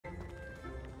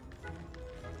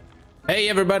Hey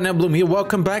everybody, now Bloom here.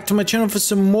 Welcome back to my channel for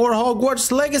some more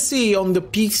Hogwarts Legacy on the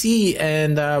PC.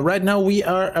 And right now we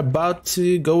are about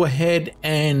to go ahead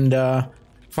and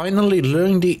finally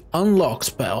learn the unlock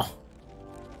spell.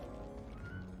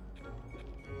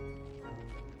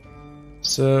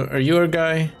 So, are you a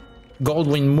guy?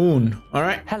 Goldwyn Moon,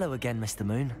 alright? Hello again, Mr.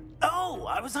 Moon. Oh,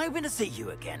 I was hoping to see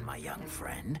you again, my young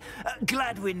friend.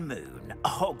 Gladwyn Moon,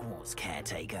 Hogwarts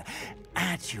caretaker,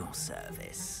 at your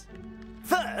service.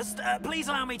 First, please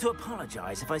allow me to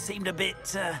apologize if I seemed a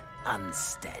bit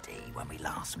unsteady when we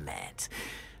last met.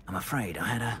 I'm afraid I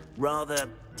had a rather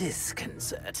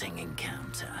disconcerting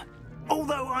encounter.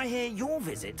 Although I hear your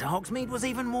visit to Hogsmeade was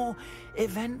even more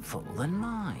eventful than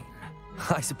mine.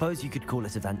 I suppose you could call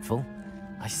it eventful.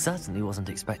 I certainly wasn't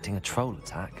expecting a troll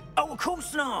attack. Oh, of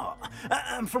course not.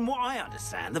 From what I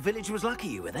understand, the village was lucky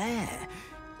you were there.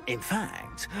 In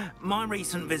fact, my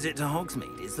recent visit to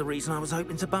Hogsmeade is the reason I was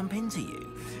hoping to bump into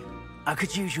you. I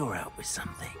could use your help with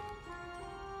something.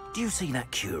 Do you see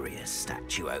that curious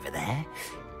statue over there?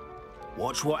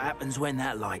 Watch what happens when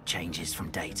that light changes from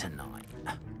day to night.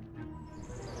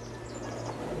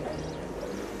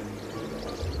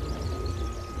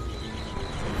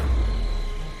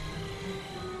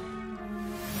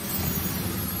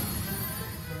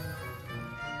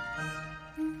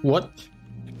 What?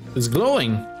 It's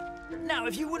glowing. Now,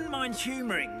 if you wouldn't mind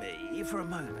humoring me for a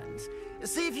moment,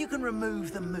 see if you can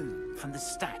remove the moon from the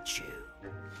statue.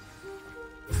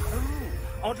 Ooh,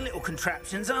 odd little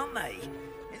contraptions, aren't they?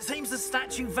 It seems the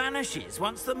statue vanishes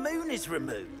once the moon is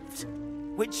removed,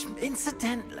 which,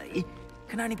 incidentally,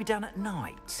 can only be done at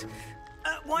night.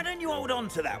 Why don't you hold on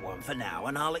to that one for now,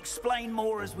 and I'll explain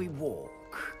more as we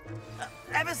walk.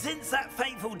 Ever since that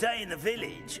fateful day in the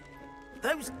village,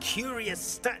 those curious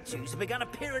statues have begun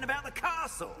appearing about the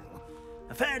castle.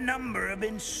 A fair number have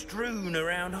been strewn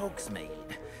around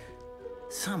Hogsmeade.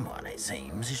 Someone, it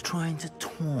seems, is trying to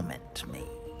torment me.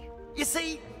 You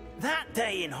see, that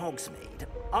day in Hogsmeade,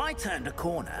 I turned a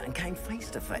corner and came face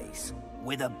to face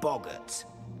with a boggart,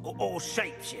 or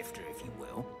shapeshifter, if you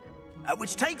will,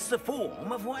 which takes the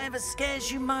form of whatever scares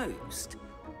you most.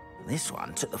 This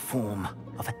one took the form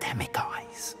of a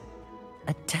demiguise.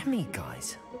 A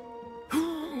demiguise?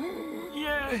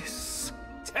 Yes!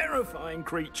 Terrifying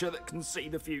creature that can see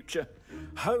the future.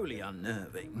 Wholly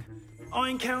unnerving. I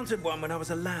encountered one when I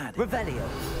was a lad. Revelio.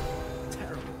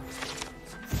 Terrible.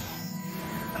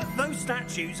 Those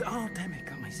statues are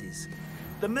demiguises.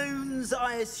 The moons,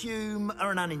 I assume,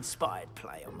 are an uninspired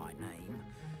play on my name.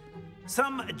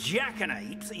 Some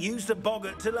jackanapes used a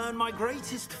boggart to learn my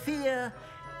greatest fear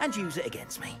and use it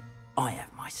against me. I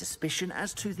have my suspicion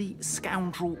as to the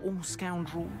scoundrel or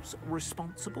scoundrels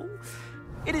responsible.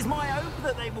 It is my hope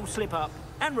that they will slip up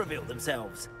and reveal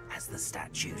themselves as the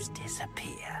statues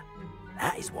disappear.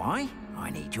 That is why I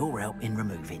need your help in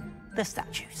removing the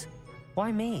statues.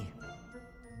 Why me?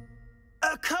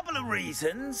 A couple of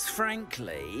reasons,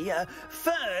 frankly.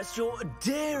 First, your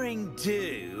daring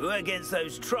do against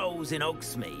those trolls in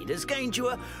Hogsmeade has gained you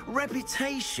a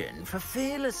reputation for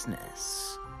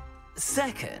fearlessness.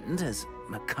 Second, as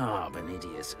macabre and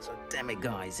hideous as a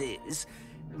demiguise is,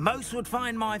 most would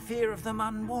find my fear of them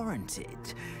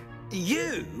unwarranted.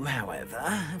 You, however,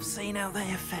 have seen how they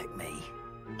affect me.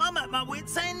 I'm at my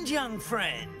wit's end, young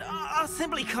friend. I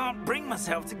simply can't bring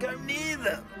myself to go near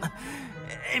them.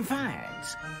 In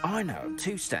fact, I know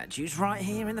two statues right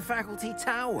here in the faculty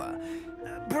tower.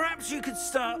 Perhaps you could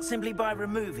start simply by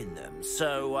removing them,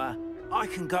 so I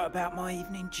can go about my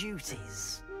evening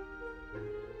duties.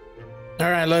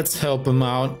 Alright, let's help him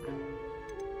out.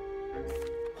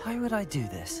 Why would I do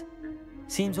this?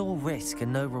 Seems all risk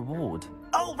and no reward.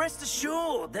 Oh, rest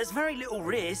assured, there's very little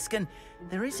risk, and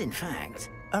there is, in fact,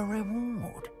 a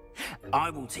reward. I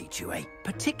will teach you a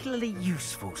particularly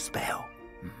useful spell.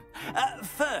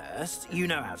 First, you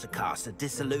know how to cast a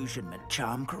disillusionment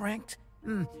charm, correct?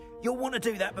 You'll want to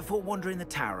do that before wandering the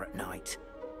tower at night.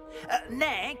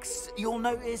 Next, you'll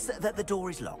notice that the door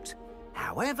is locked.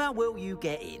 However will you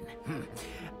get in?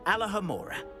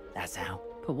 Alahomora, that's how.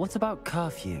 But what about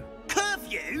curfew?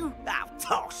 Curfew? Oh,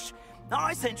 tosh!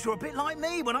 I sense you're a bit like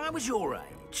me when I was your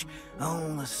age.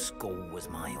 Oh, the school was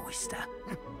my oyster.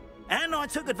 And I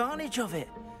took advantage of it.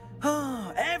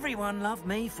 Oh, everyone loved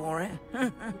me for it.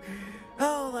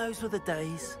 Oh, those were the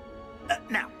days.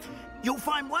 Now, you'll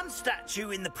find one statue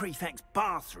in the prefect's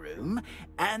bathroom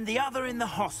and the other in the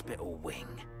hospital wing.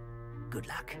 Good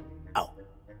luck. Oh,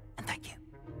 and thank you.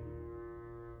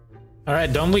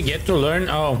 Alright, don't we get to learn?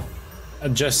 Oh, I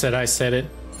just said I said it.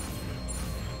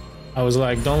 I was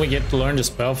like, don't we get to learn the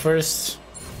spell first?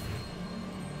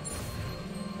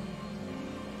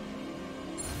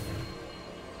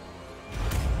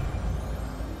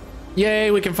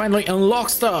 Yay, we can finally unlock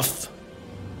stuff.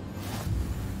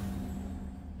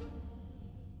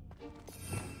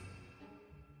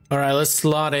 All right, let's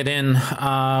slot it in.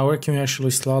 Where can we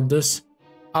actually slot this?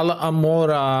 Alla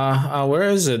Amora. Where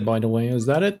is it, by the way? Is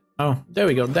that it? Oh, there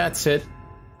we go. That's it.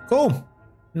 Cool.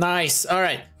 Nice. All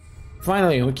right.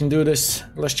 Finally, we can do this.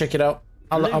 Let's check it out.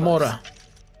 Alla Amora.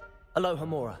 Aloha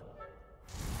Mora.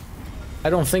 I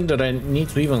don't think that I need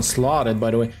to even slot it,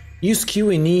 by the way. Use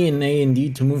Q and E and A and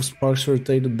D to move sparks,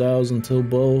 rotate the dials until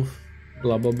both.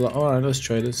 Blah, blah, blah. All right, let's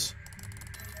try this.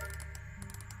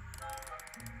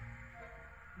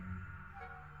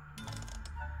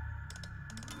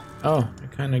 Oh, I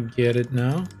kind of get it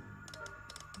now.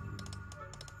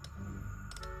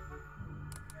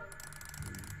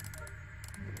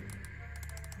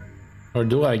 Or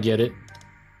do I get it?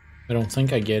 I don't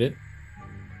think I get it.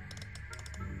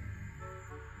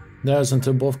 That's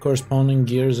until both corresponding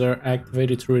gears are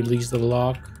activated to release the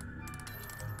lock.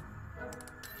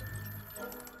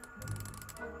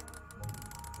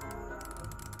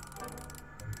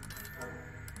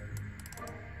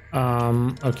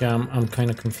 Okay, I'm kind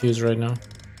of confused right now.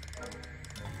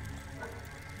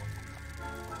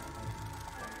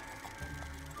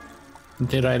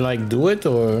 Did I like do it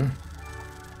or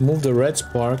move the red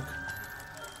spark?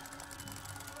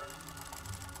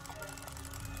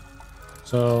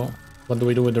 So what do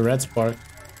we do with the red spark?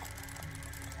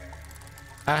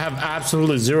 I have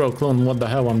absolutely zero clue on what the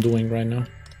hell I'm doing right now.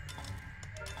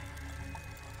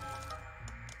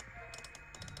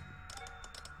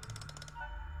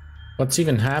 What's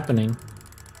even happening?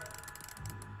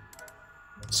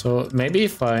 So maybe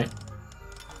if I...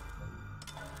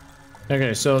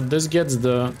 Okay, so this gets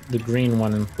the green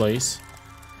one in place.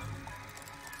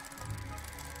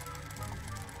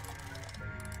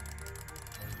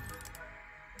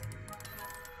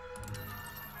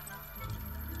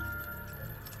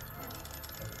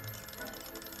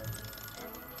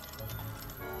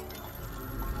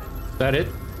 Is that it?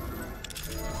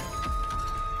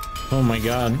 Oh my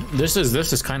god, this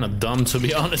is kind of dumb, to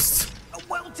be honest.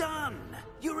 Well done!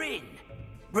 You're in!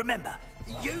 Remember,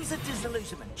 use a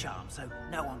disillusionment charm so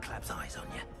no one claps eyes on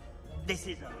you. This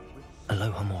is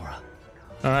Aloha Mora.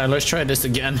 Alright, let's try this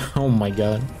again. Oh my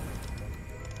god.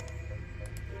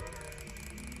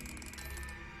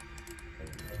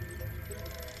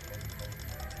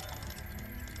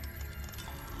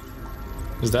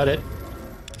 Is that it?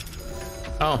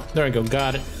 Oh, there we go,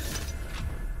 got it.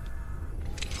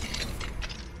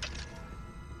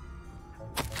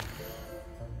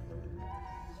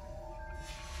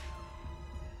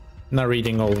 Not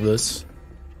reading all of this.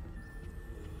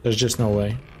 There's just no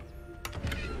way.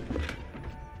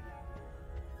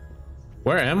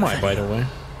 Where am I, by the way?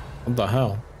 What the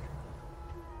hell?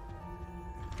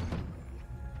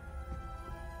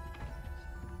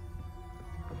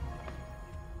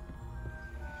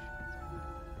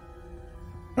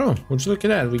 Oh, would you look at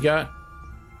that? We got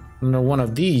another one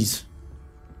of these.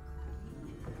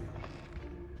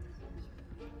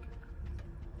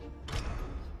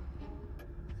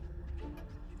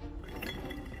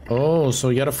 Oh, so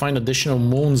you gotta find additional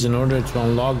moons in order to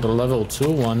unlock the level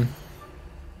 2 one.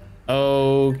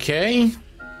 Okay.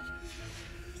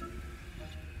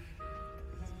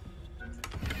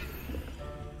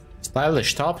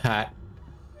 Stylish top hat.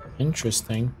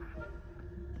 Interesting.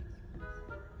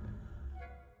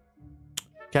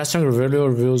 Casting Reveal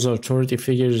reveals authority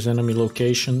figures, enemy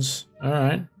locations.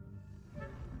 Alright.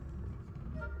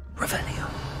 Revelio.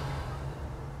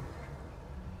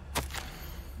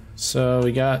 So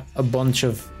we got a bunch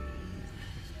of,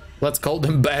 let's call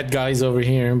them bad guys over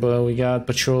here, but we got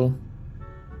patrol.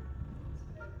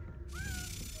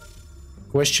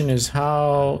 Question is,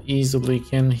 how easily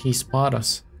can he spot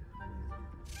us?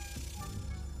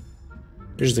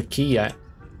 There's the key at.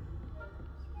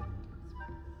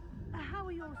 How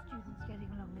are your students getting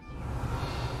along this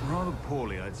year? Rather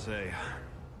poorly, I'd say.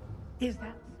 Is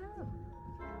that so?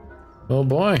 Oh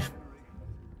boy.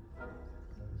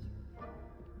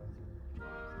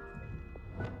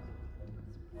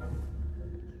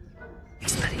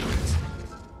 Experiment.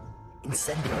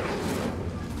 Incendio.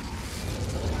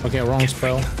 Okay, wrong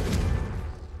spell.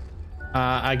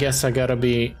 I guess I gotta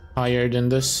be higher than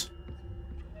this.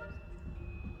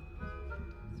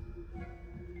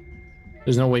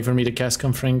 There's no way for me to cast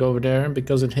Confring over there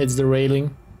because it hits the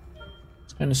railing.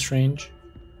 It's kind of strange.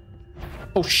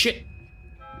 Oh shit!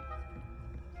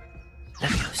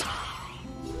 Leviosa.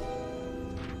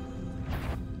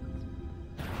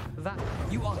 That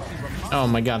you are Oh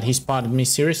my god, he spotted me.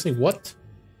 Seriously? What?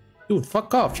 Dude,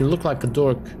 fuck off. You look like a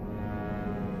dork.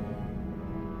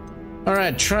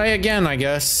 Alright, try again, I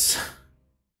guess.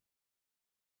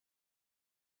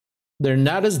 They're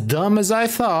not as dumb as I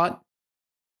thought.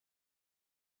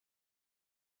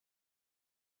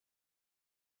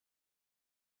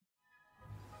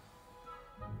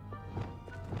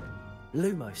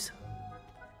 Lumos.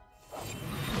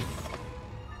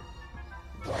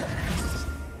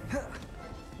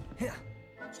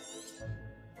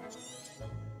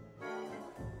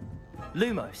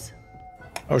 Lumos.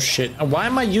 Oh shit. Why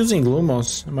am I using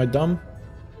Lumos? Am I dumb?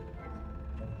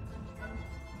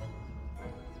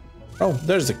 Oh,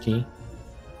 there's the key.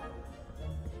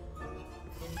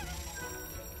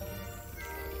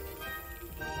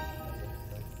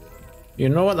 You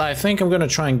know what? I think I'm gonna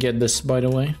try and get this, by the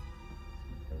way.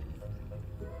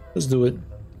 Let's do it.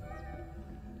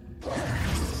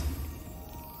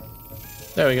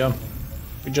 There we go.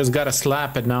 We just gotta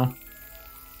slap it now.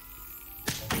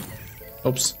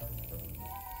 Oops.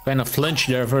 Kind of flinched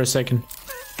there for a second.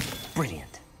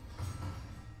 Brilliant.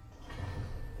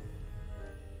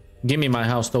 Give me my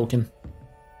house token.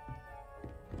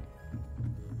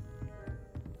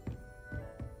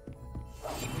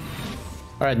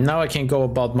 Alright, now I can go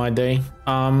about my day.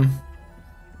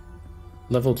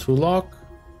 Level 2 lock.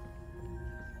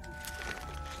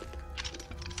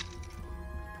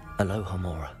 Aloha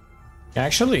Mora.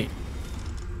 Actually.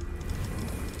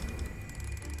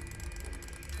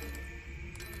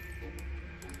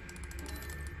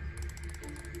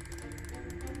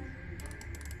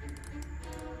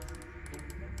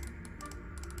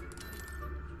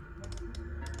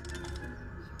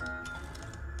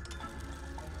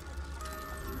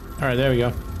 Alright, there we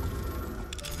go.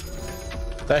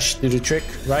 That should do the trick,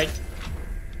 right?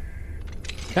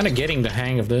 Kind of getting the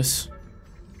hang of this.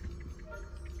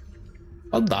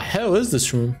 What the hell is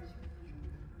this room?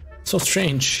 So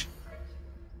strange.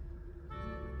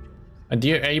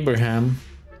 Dear Abraham.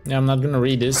 Yeah, I'm not gonna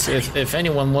read this. If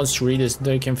anyone wants to read this,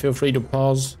 they can feel free to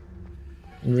pause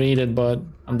and read it, but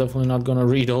I'm definitely not gonna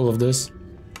read all of this.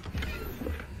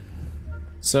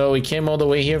 So we came all the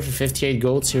way here for 58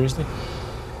 gold, seriously?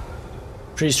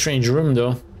 Pretty strange room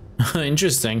though.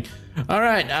 Interesting.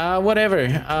 Alright, whatever.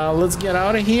 Let's get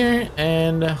out of here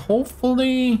and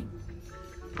hopefully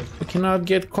we cannot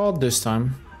get caught this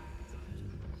time.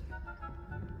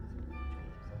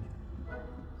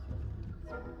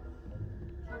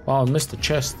 Wow, I missed the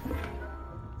chest.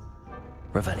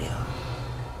 Revelio.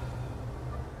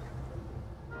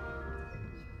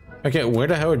 Okay, where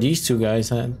the hell are these two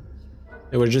guys at?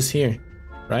 They were just here,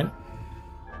 right?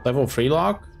 Level 3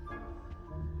 lock?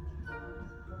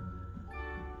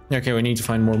 Okay, we need to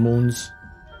find more moons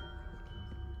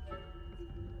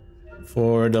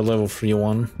for the level 3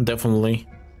 one, definitely.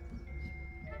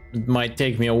 It might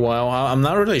take me a while. I'm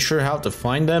not really sure how to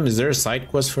find them. Is there a side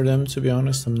quest for them, to be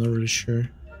honest? I'm not really sure.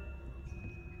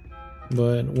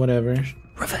 But whatever.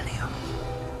 Revelio.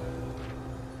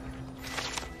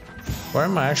 Where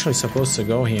am I actually supposed to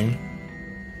go here?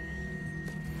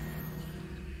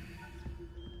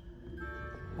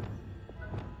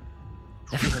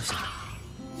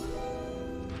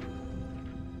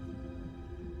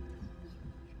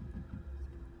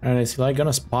 Alright, is he like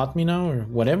gonna spot me now or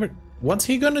whatever? What's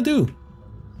he gonna do?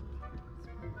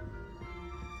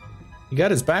 He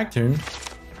got his back turned.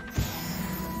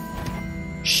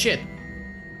 Shit.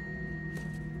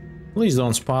 Please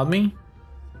don't spot me.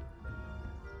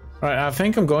 Alright, I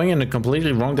think I'm going in a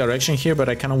completely wrong direction here, but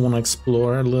I kind of want to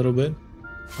explore a little bit.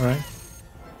 Alright.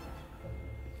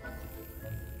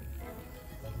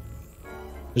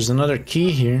 There's another key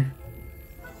here.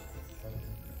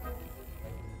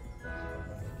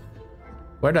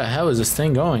 Where the hell is this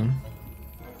thing going?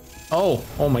 Oh,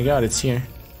 oh my god, it's here.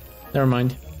 Never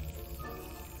mind.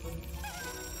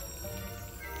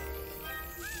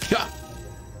 Yeah.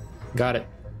 Got it.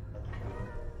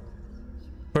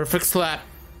 Perfect slap.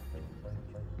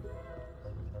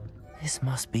 This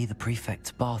must be the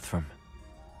prefect's bathroom.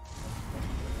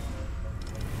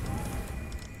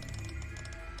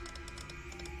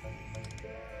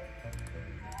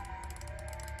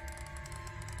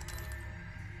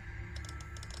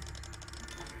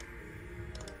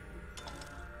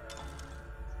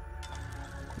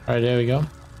 Alright, there we go.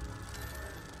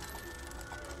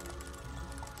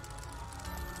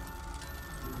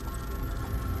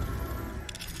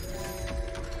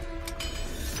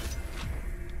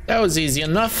 That was easy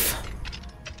enough.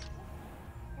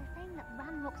 They're saying that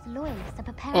Ranrock's loyalists are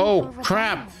preparing Oh, for a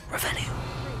crap. rebellion. Revelio.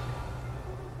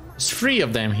 There's 3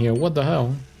 of them here. What the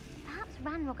hell? Perhaps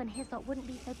Ranrock and his lot wouldn't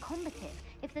be so combative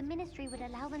if the Ministry would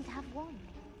allow them to have one.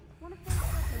 One of those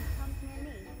weapons comes near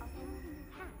me, I'll be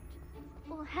attacked.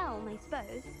 Or helm, I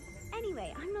suppose.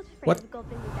 Anyway, I'm not afraid What? of the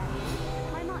Goblin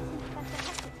Rebellion. My marks in Professor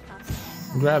Hector's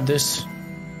class. Grab this. I don't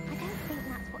think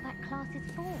that's what that class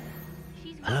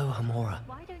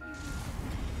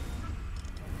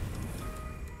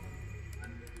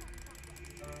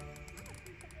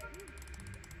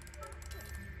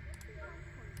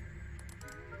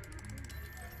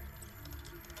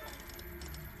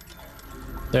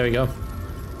There we go.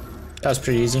 That was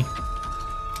pretty easy.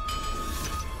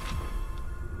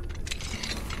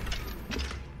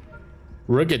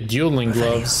 Rugged dueling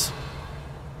gloves.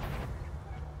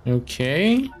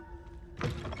 Okay.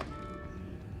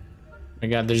 My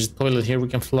god, there's a toilet here. We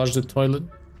can flush the toilet.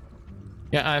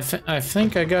 Yeah, I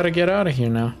think I gotta get out of here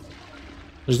now.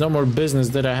 There's no more business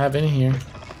that I have in here.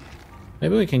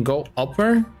 Maybe we can go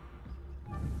upper?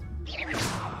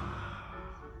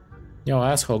 Yo,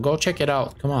 asshole, go check it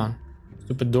out. Come on.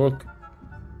 Stupid dork.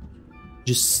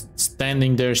 Just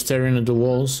standing there staring at the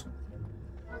walls.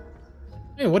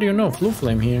 Hey, what do you know? Blue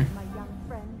flame here.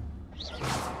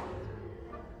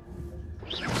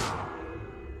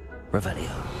 Revelio.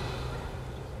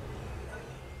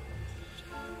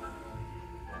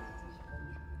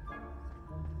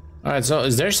 Alright, so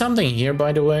is there something here,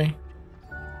 by the way?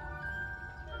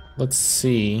 Let's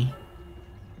see.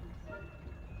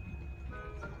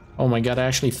 Oh my god, I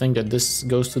actually think that this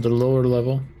goes to the lower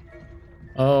level.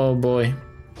 Oh boy.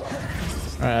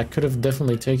 Alright, I could have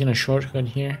definitely taken a shortcut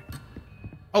here.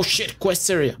 Oh shit,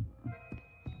 quest area!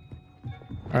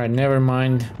 Alright, never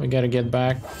mind. We gotta get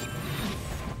back.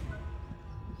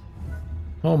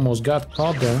 Almost got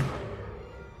caught there.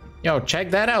 Yo,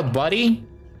 check that out, buddy!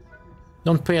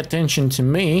 Don't pay attention to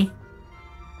me.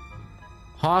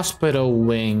 Hospital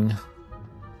wing.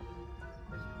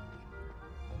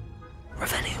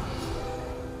 Revelio.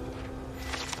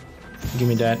 Give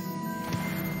me that.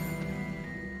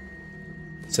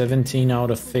 17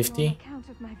 out of 50. Account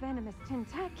of my venomous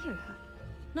tentacular.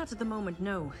 Not at the moment,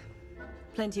 no.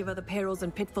 Plenty of other perils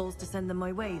and pitfalls to send them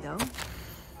my way, though.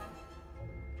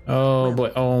 Oh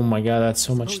boy! Oh my god, that's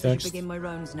so much Suppose I should text. begin my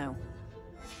rounds now.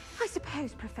 I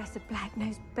suppose Professor Black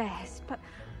knows best, but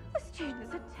the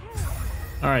students are terrible.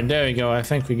 All right, there we go. I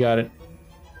think we got it.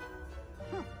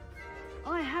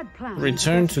 I had plans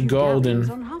Return to to get a few Golden. gatherings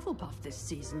on Hufflepuff this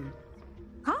season.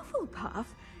 Hufflepuff?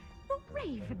 Not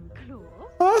Ravenclaw?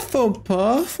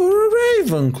 Hufflepuff or a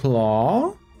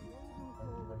Ravenclaw?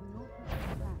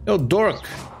 Yo, dork!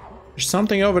 There's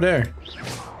something over there.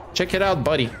 Check it out,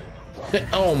 buddy.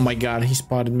 Oh my god, he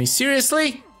spotted me.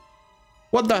 Seriously?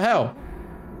 What the hell?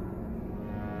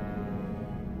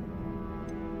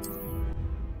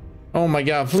 Oh my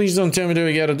god, please don't tell me that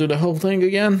we gotta do the whole thing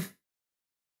again.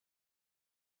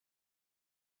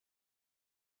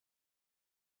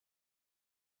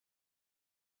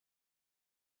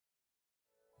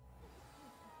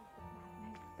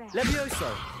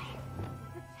 Levioso.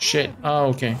 Shit. Oh,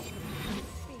 okay.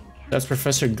 That's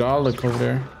Professor Garlic over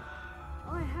there.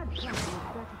 I had plans to get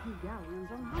a few gatherings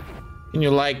on Hufflepuff. Can you,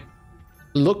 like,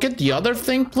 look at the other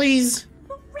thing, please?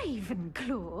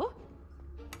 Ravenclaw?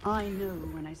 I know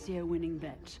when I see a winning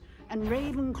bet, and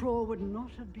Ravenclaw would not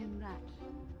have been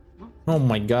that. Oh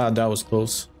my god, that was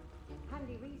close.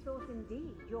 Handy resource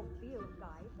indeed, your field guide.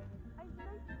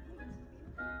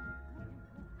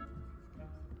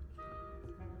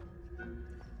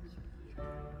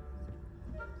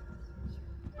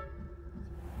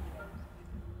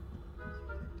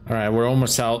 Alright, we're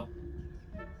almost out.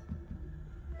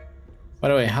 By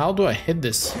the way, how do I hit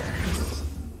this?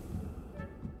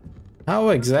 How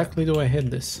exactly do I hit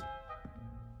this?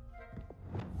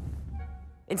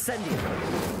 Incendio.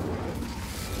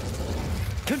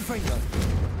 Confringo.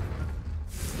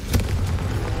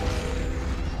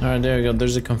 Alright, there we go.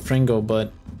 There's a Confringo,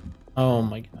 but... Oh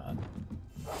my god.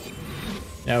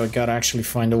 Yeah, we gotta actually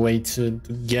find a way to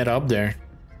get up there.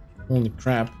 Holy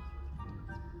crap.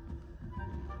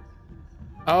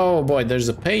 Oh boy, there's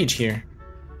a page here.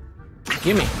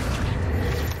 Gimme.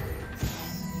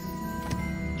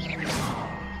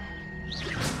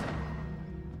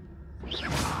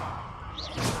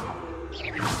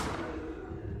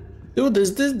 Dude,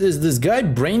 is this guy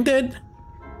brain dead?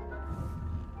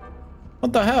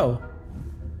 What the hell?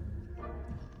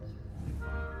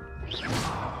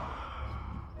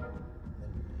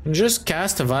 Just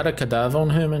cast Avada Kedavra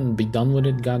on him and be done with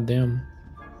it, goddamn.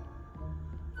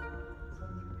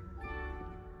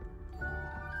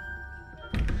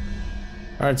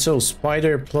 Alright, so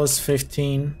spider plus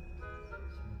 15.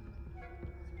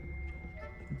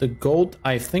 The gold,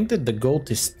 I think that the gold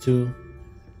is 2.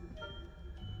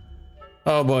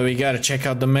 Oh boy, we gotta check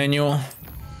out the manual.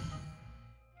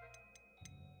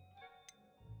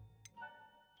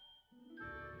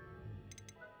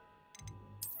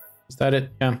 Is that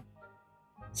it? Yeah.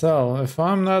 So, if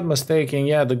I'm not mistaken,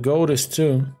 yeah, the gold is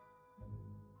 2.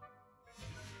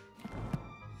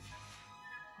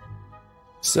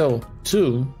 So,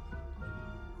 2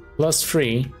 plus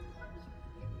 3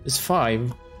 is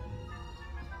 5.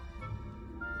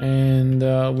 And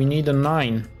we need a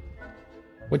 9.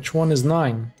 Which one is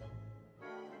 9?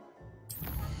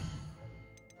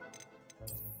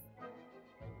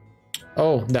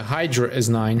 Oh, the Hydra is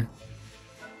 9.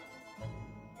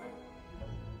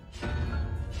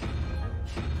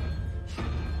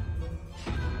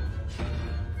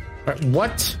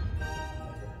 What?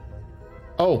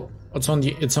 Oh, it's on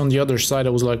the other side. I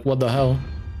was like, what the hell?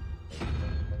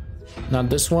 Not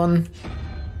this one.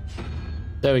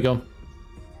 There we go.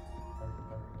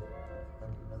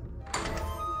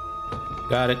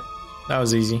 Got it. That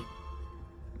was easy.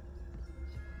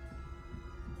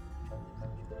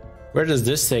 Where does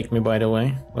this take me, by the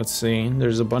way? Let's see.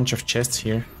 There's a bunch of chests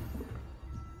here.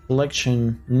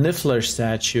 Collection. Niffler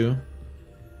statue.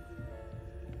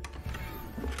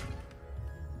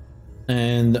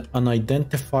 And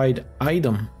unidentified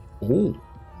item. Ooh.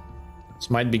 This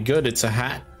might be good. It's a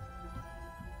hat.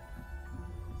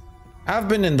 I've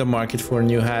been in the market for a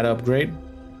new hat upgrade.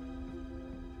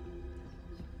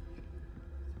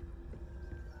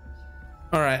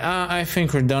 Alright, I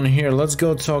think we're done here. Let's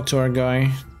go talk to our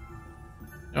guy.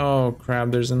 Oh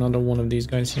crap, there's another one of these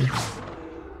guys here.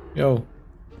 Yo.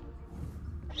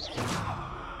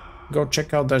 Go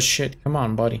check out that shit. Come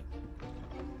on, buddy.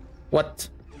 What?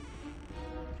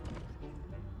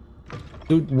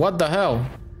 Dude, what the hell?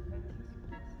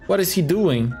 What is he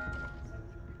doing?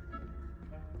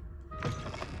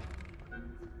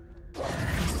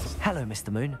 Hello, Mr.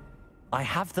 Moon. I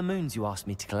have the moons you asked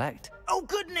me to collect. Oh,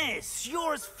 goodness!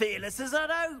 You're as fearless as I'd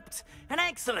hoped. An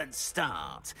excellent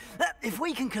start. If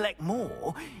we can collect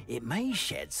more, it may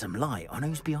shed some light on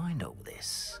who's behind all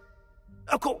this.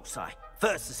 Of course, I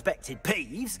first suspected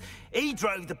Peeves. He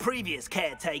drove the previous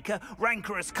caretaker,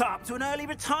 Rancorous Carp, to an early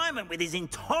retirement with his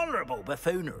intolerable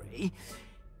buffoonery.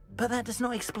 But that does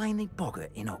not explain the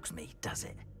boggart in Hogsmeade, does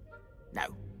it? No.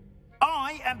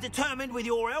 I am determined, with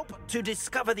your help, to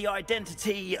discover the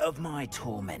identity of my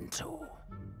tormentor.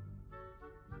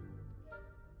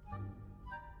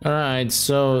 Alright,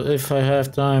 so if I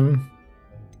have time,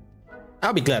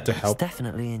 I'll be glad to help. It's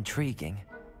definitely intriguing.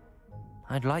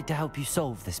 I'd like to help you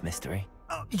solve this mystery.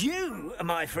 You,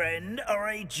 my friend, are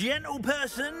a gentle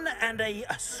person and a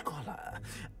scholar,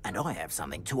 and I have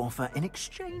something to offer in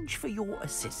exchange for your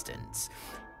assistance.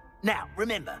 Now,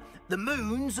 remember, the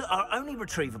moons are only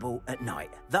retrievable at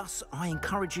night. Thus, I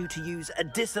encourage you to use a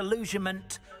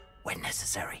disillusionment when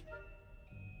necessary.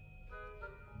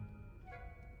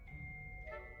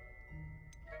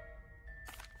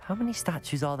 How many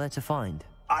statues are there to find?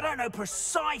 I don't know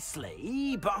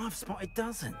precisely, but I've spotted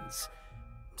dozens.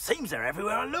 Seems they're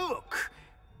everywhere I look.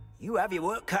 You have your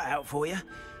work cut out for you,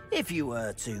 if you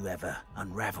were to ever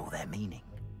unravel their meaning.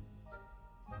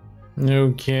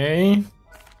 Okay.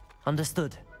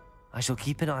 Understood. I shall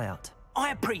keep an eye out.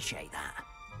 I appreciate that.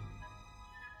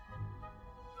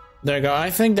 There you go. I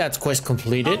think that's quest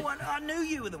completed. Oh, and I knew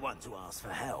you were the one to ask for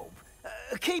help.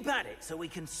 Keep at it so we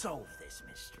can solve this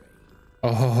mystery.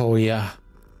 Oh, yeah.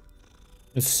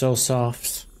 It's so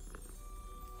soft.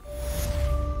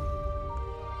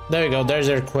 There you go. There's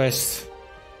our quest.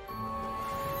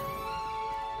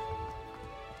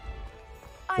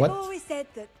 I've always said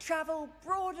that travel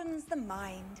broadens the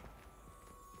mind.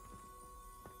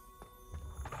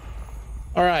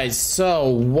 Alright, so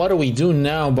what do we do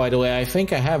now, by the way? I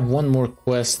think I have one more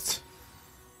quest.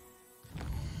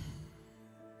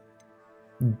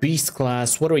 Beast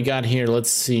class. What do we got here?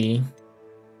 Let's see.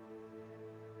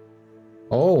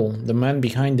 Oh, the man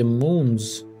behind the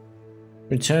moons.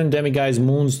 Return demiguise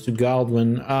moons to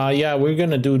Godwin. Yeah, we're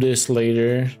gonna do this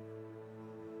later.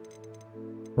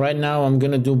 Right now, I'm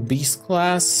gonna do Beast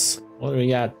class. What do we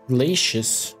got?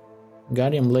 Glacius.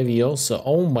 Guardian Leviosa.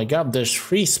 Oh my god, there's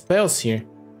 3 spells here.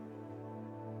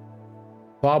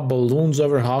 Pop balloons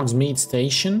over Hogsmeade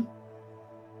Station.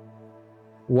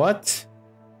 What?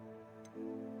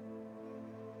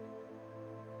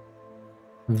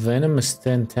 Venomous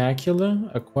Tentacula.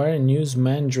 Acquire and use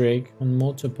Mandrake on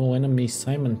multiple enemies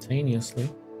simultaneously.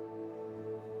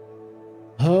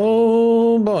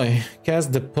 Oh boy.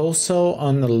 Cast the Pulsar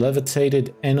on a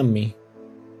levitated enemy.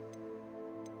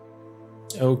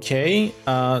 Okay,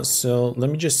 so let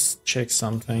me just check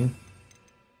something.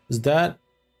 Is that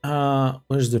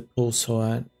where's the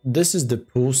Pulsar at? This is the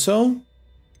Pulsar.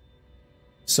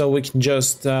 So we can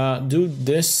just do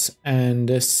this and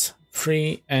this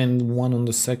 3 and 1 on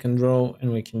the second row,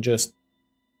 and we can just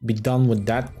be done with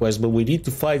that quest. But we need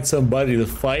to find somebody to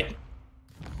fight.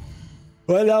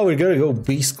 Well, now we're gonna go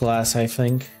Beast class, I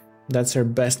think. That's our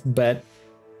best bet.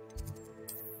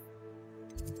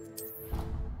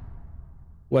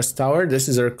 West Tower, this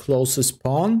is our closest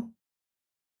pawn.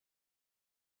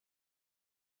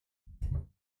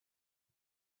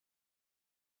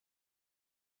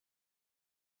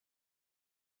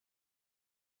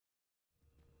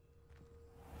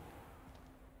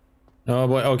 Oh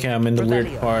boy, okay, I'm in the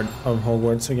weird part of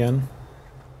Hogwarts again.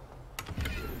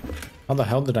 How the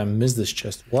hell did I miss this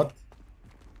chest? What?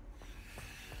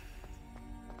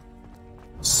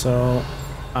 So,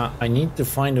 I need to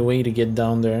find a way to get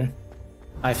down there.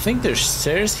 I think there's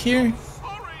stairs here.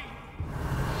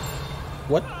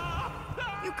 What?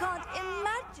 You can't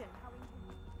imagine how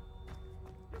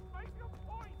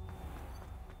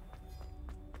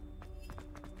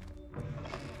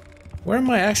Where am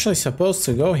I actually supposed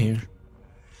to go here?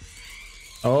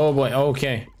 Oh boy,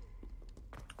 okay.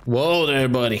 Whoa there,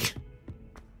 buddy.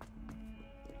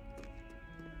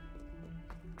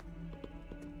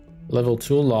 Level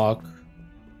 2 lock.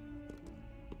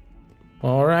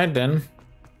 Alright then.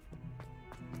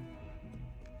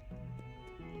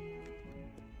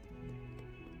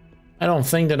 I don't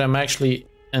think that I'm actually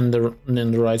in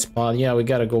the right spot. Yeah, we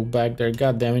gotta go back there.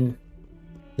 God damn it.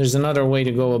 There's another way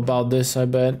to go about this, I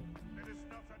bet.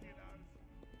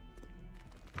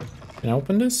 Can I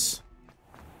open this?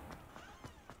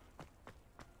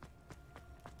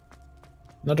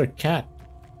 Another cat.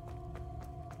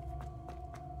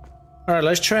 Alright,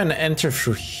 let's try and enter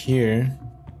through here.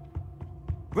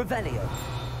 Revelio.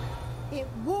 It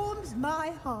warms my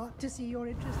heart to see your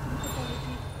interest in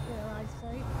pathology, dare I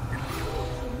say.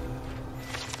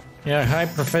 Yeah, hi,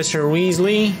 Professor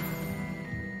Weasley.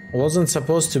 I wasn't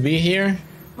supposed to be here.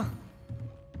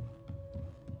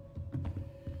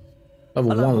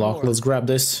 Level 1 lock, let's grab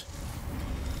this.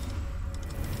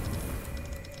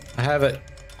 I have a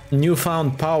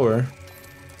newfound power.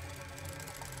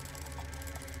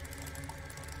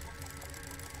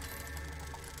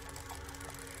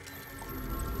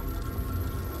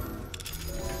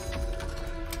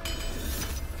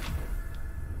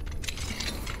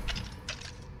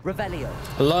 Revelio.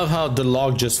 I love how the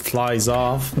lock just flies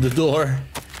off the door.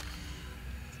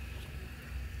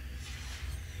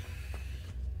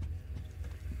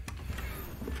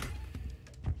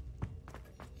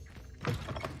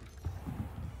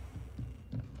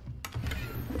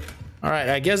 Alright,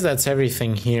 I guess that's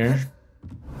everything here.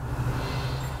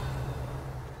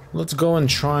 Let's go and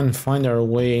try and find our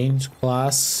way to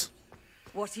class.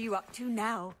 What are you up to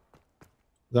now?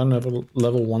 Is that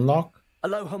level 1 lock?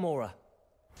 Aloha Mora.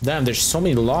 Damn, there's so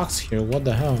many locks here. What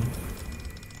the hell?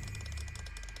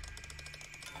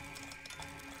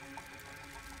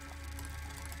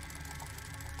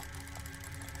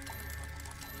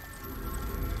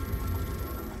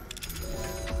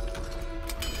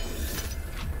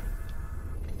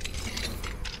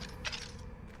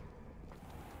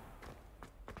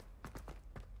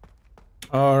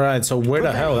 Alright, so where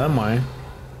the hell am I?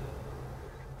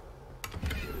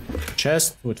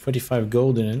 Chest with 45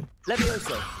 gold in it.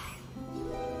 Levioso.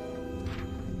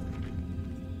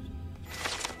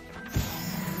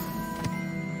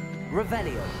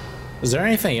 Revelio. Is there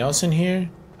anything else in here?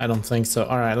 I don't think so.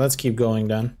 Alright, let's keep going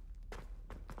then.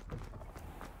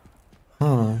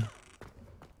 Huh.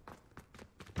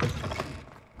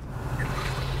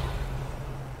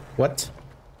 What?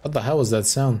 What the hell was that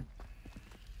sound?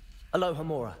 Aloha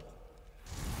Mora.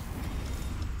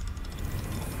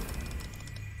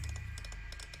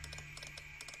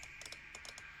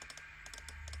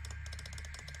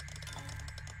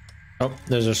 Oh,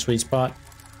 there's our sweet spot.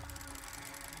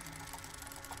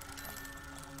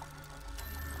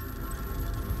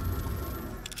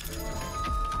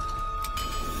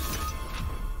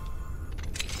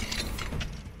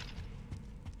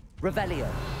 Revelio.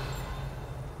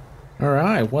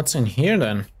 Alright, what's in here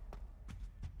then?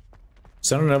 Is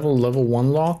that a level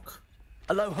 1 lock?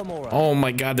 Aloha Mora. Oh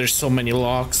my god, there's so many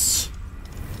locks.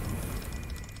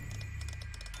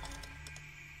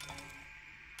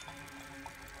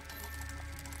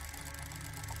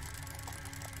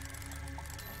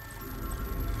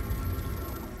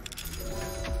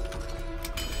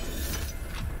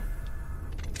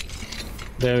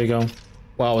 There we go.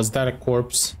 Wow, is that a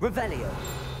corpse? Revelio.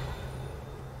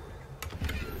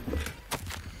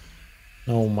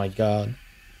 Oh my god.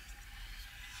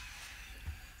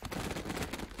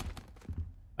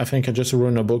 I think I just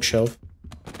ruined a bookshelf.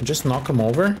 Just knock him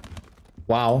over?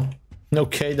 Wow.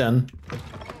 Okay then.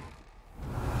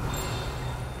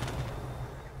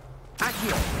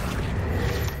 Accio.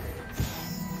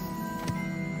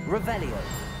 Revelio.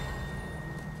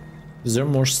 Is there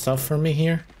more stuff for me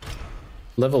here?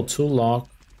 Level 2 lock.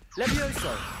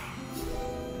 Levioso.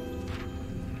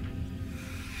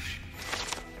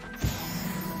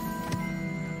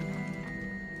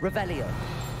 Revelio.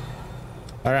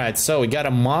 Alright, so we got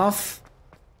a moth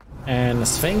and a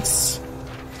sphinx.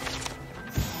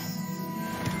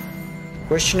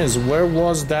 Question is, where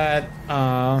was that?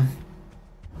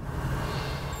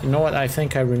 You know what? I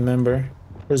think I remember.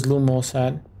 Where's Lumos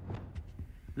at?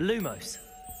 Lumos.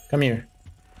 Come here.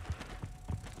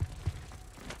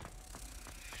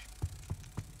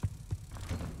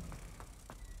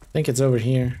 I think it's over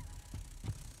here.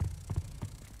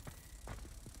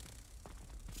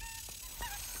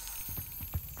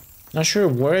 Not sure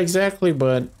where exactly,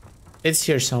 but it's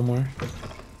here somewhere.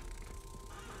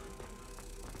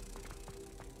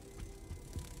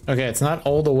 Okay, it's not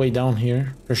all the way down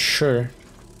here, for sure.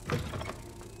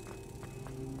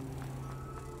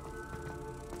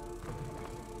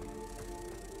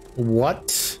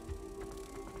 What?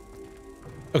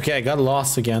 Okay, I got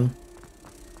lost again.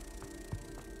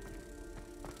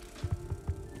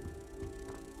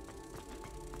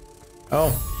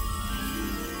 Oh.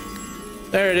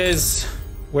 There it is.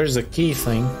 Where's the key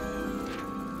thing?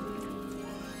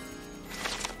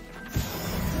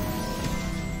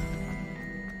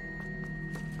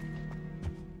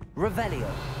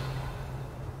 Revelio.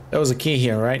 There was a key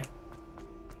here, right?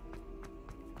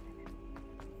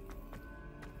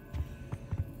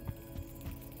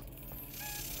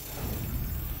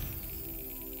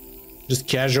 Just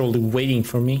casually waiting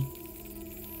for me.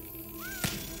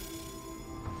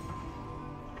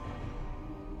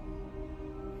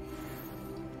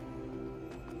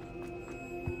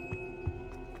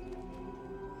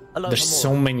 There's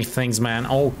so many things, man.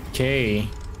 Okay.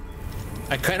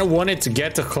 I kind of wanted to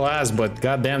get to class, but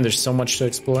goddamn, there's so much to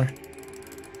explore.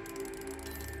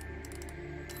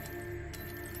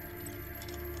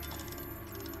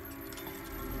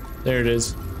 There it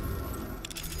is.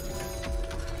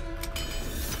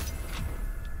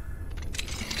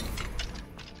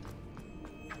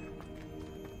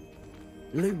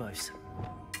 Lumos.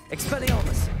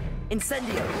 Expelliarmus.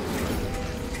 Incendio.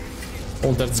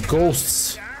 Oh, that's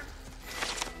ghosts.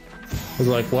 I was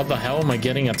like, what the hell am I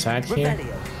getting attacked here?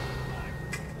 Revelio.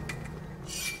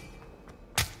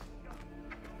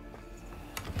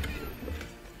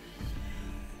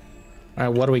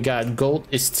 Alright, what do we got? Gold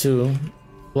is 2.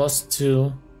 Plus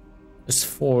 2 is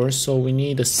 4, so we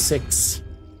need a 6.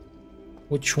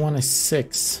 Which one is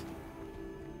 6?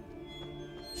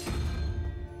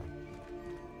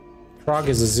 Frog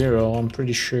is a 0, I'm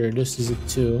pretty sure. This is a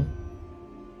 2.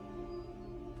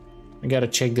 I gotta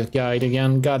check the guide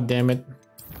again. God damn it.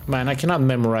 Man, I cannot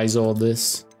memorize all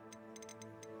this.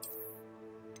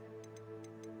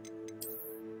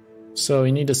 So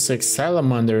we need a 6.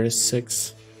 Salamander is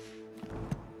 6.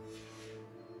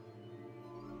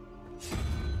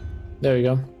 There we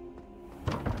go.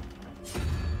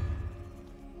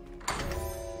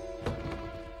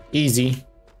 Easy.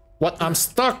 What? I'm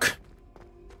stuck!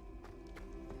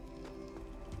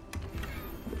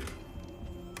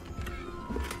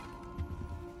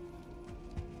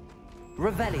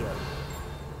 Revelio.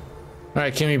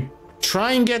 Alright, can we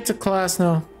try and get to class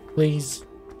now, please?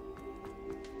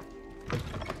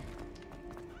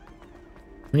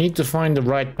 We need to find the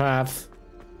right path.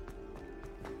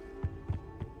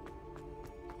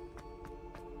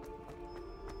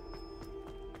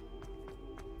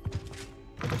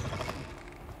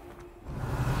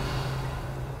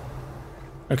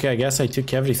 Okay, I guess I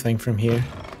took everything from here.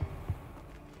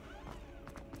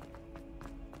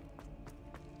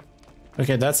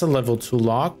 Okay, that's a level 2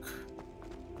 lock.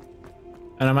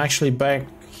 And I'm actually back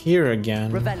here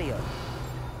again. Revelio.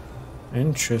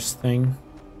 Interesting.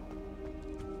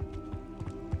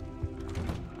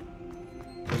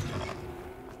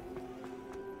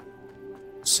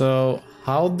 So,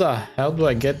 how the hell do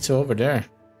I get to over there?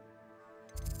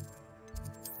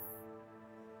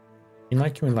 You know,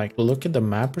 can we like look at the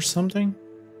map or something?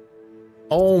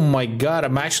 Oh my god,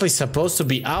 I'm actually supposed to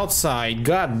be outside.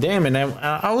 God damn it.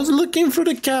 I was looking for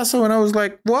the castle and I was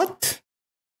like, what?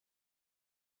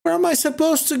 Where am I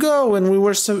supposed to go? And we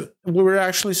were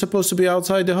actually supposed to be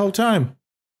outside the whole time.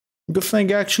 Good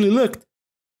thing I actually looked.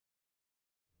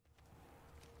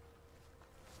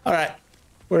 Alright,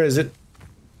 where is it?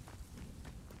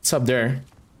 It's up there.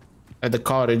 At the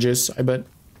cottages, I bet.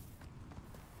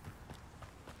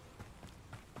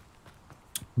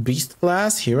 Beast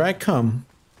class, here I come.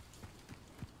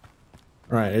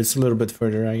 Alright, it's a little bit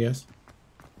further, I guess.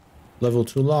 Level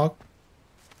 2 lock.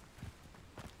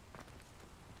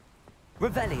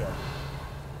 Revelio.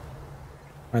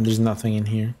 And there's nothing in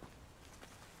here.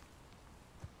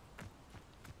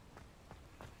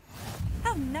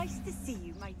 How nice to see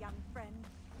you, my young friend.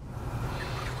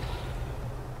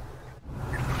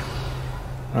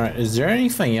 Alright, is there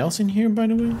anything else in here, by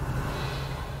the way?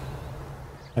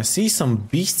 I see some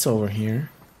beasts over here.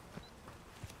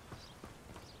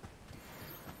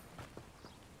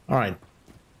 Alright.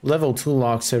 Level 2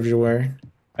 locks everywhere.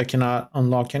 I cannot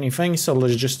unlock anything, so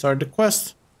let's just start the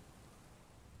quest.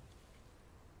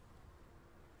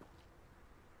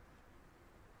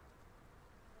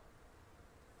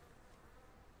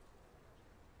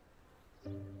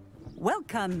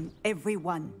 Welcome,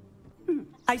 everyone.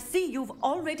 I see you've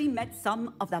already met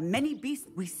some of the many beasts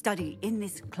we study in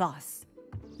this class.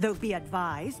 Though be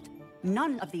advised,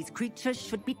 none of these creatures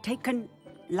should be taken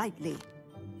lightly.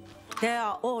 They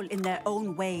are all in their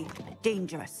own way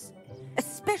dangerous,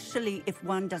 especially if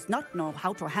one does not know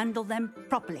how to handle them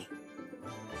properly.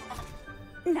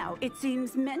 Now, it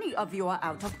seems many of you are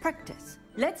out of practice.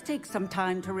 Let's take some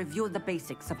time to review the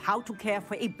basics of how to care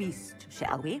for a beast,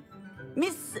 shall we?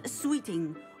 Miss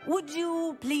Sweeting, would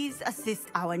you please assist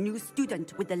our new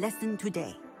student with the lesson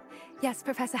today? Yes,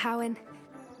 Professor Howen.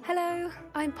 Hello,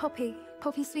 I'm Poppy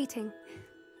Sweeting.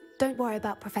 Don't worry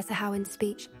about Professor Howen's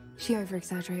speech. She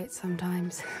over-exaggerates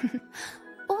sometimes.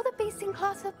 All the beasts in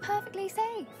class are perfectly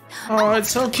safe. Oh,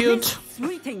 it's so cute. Miss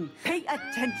Sweeting, pay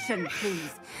attention,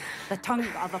 please. The tongue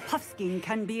of a puffskein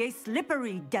can be a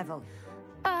slippery devil.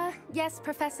 Yes,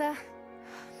 Professor.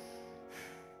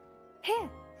 Here,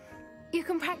 you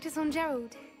can practice on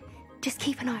Gerald. Just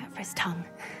keep an eye out for his tongue.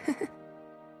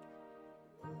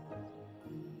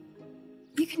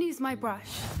 You can use my brush.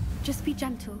 Just be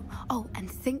gentle. Oh, and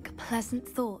think pleasant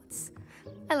thoughts.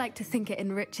 I like to think it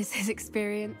enriches his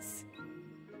experience.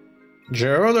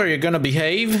 Gerald, are you gonna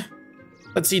behave?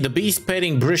 Let's see, the beast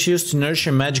petting brush used to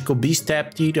nurture magical beast.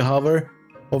 Tap T to hover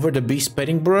over the beast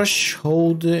petting brush.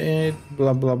 Hold it,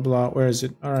 blah blah blah. Where is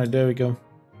it? Alright, there we go.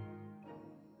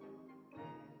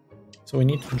 So we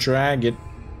need to drag it.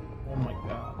 Oh my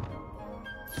god.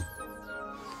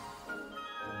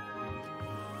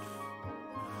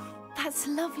 That's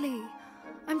lovely.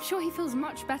 I'm sure he feels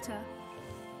much better.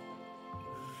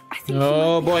 I think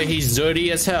Oh boy, he's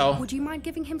dirty as hell. Would you mind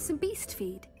giving him some beast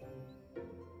feed?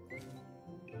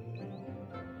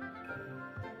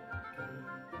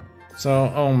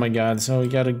 So, oh my god, so we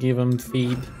gotta give him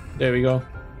feed. There we go.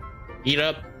 Eat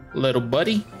up, little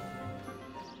buddy.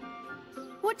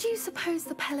 What do you suppose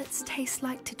the pellets taste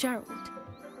like to Gerald?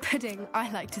 Pudding, I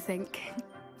like to think.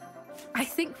 I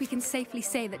think we can safely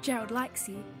say that Gerald likes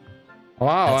you.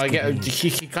 Wow, I get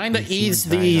he kind of eats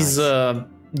these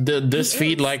this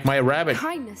feed like my rabbit.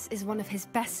 Kindness is one of his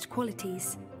best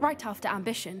qualities, right after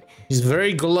ambition. He's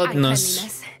very gluttonous,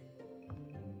 and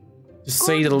cleanliness. to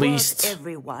say the least.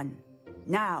 Everyone.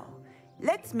 Now,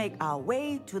 let's make our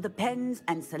way to the pens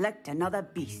and select another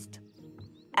beast.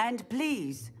 And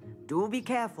please, do be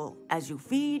careful as you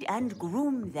feed and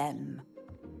groom them.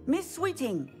 Miss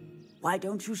Sweeting, why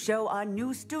don't you show our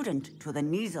new student to the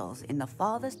Neasels in the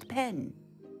farthest pen?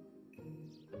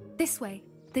 This way.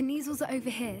 The Neasels are over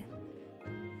here.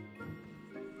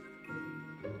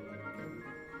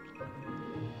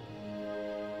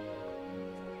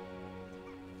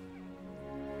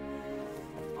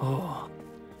 Oh,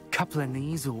 couple of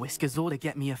Neasel whiskers ought to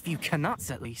get me a few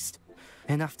canuts at least.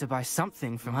 Enough to buy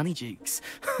something from Honeydukes.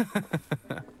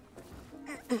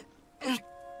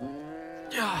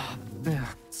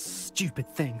 Stupid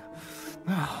thing.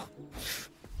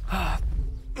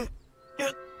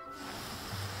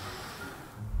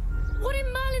 What in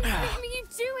Merlin's name are you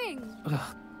doing?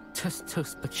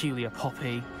 Tuss peculiar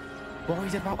Poppy.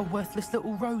 Worried about a worthless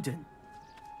little rodent.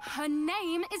 Her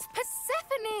name is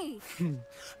Persephone!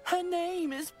 Her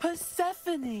name is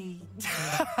Persephone!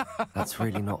 That's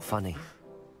really not funny.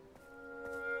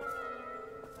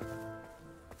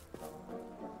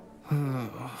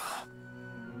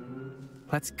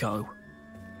 Let's go.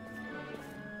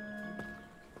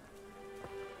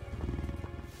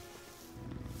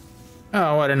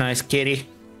 Oh, what a nice kitty.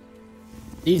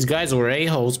 These guys were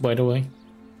a-holes, by the way.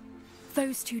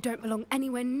 Those two don't belong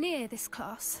anywhere near this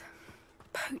class.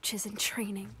 Poachers in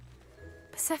training.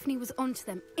 Persephone was onto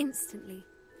them instantly.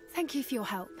 Thank you for your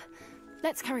help.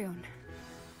 Let's carry on.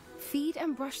 Feed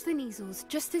and brush the Neasels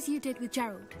just as you did with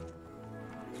Gerald.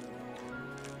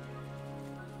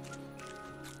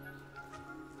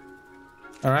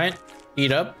 Alright,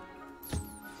 eat up.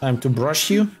 Time to brush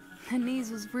you. The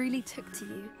Neasels really took to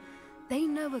you. They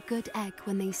know a good egg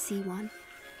when they see one.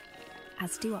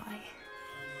 As do I.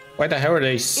 Why the hell are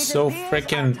they so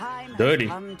freaking dirty?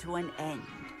 Come to an end.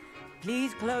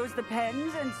 Please close the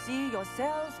pens and see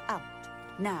yourselves out.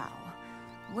 Now,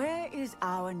 where is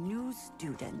our new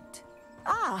student?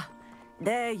 Ah,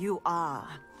 there you are.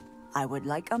 I would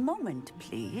like a moment,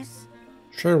 please.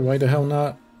 Sure, why the hell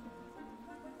not?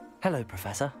 Hello,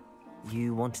 Professor.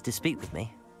 You wanted to speak with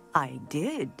me? I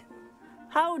did.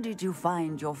 How did you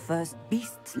find your first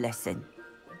beasts lesson?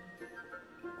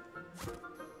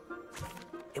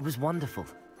 It was wonderful.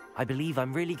 I believe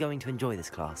I'm really going to enjoy this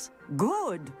class.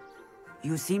 Good.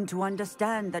 You seem to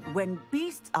understand that when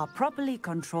beasts are properly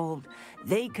controlled,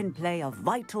 they can play a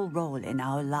vital role in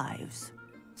our lives.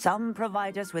 Some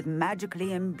provide us with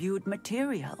magically imbued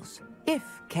materials, if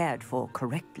cared for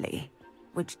correctly,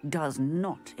 which does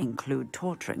not include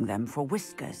torturing them for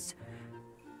whiskers.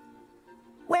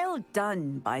 Well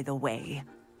done, by the way.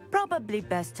 Probably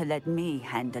best to let me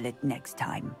handle it next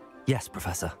time. Yes,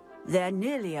 Professor. They're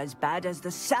nearly as bad as the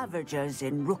Savagers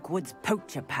in Rookwood's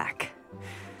poacher pack.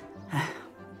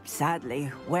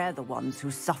 Sadly, we're the ones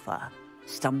who suffer,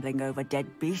 stumbling over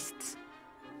dead beasts.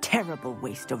 Terrible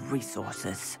waste of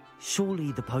resources.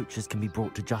 Surely the poachers can be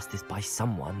brought to justice by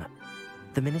someone.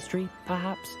 The Ministry,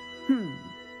 perhaps?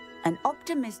 An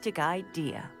optimistic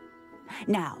idea.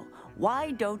 Now,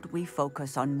 why don't we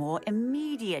focus on more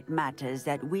immediate matters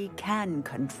that we can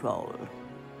control?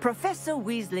 Professor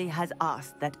Weasley has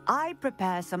asked that I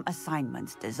prepare some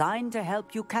assignments designed to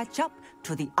help you catch up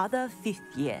to the other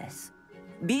 5th years.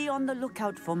 Be on the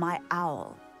lookout for my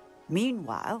owl.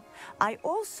 Meanwhile, I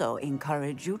also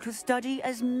encourage you to study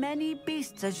as many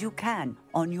beasts as you can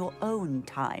on your own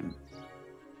time.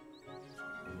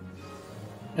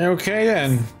 Okay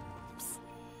then.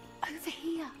 Over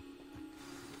here.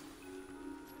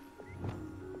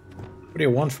 What do you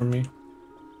want from me?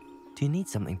 Do you need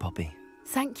something, Poppy?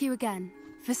 Thank you again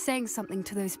for saying something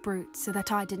to those brutes so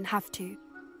that I didn't have to.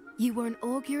 You were an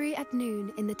augury at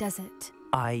noon in the desert.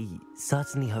 I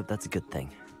certainly hope that's a good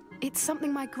thing. It's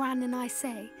something my gran and I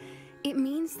say. It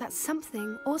means that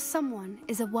something or someone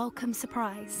is a welcome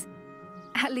surprise.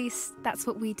 At least, that's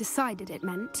what we decided it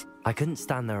meant. I couldn't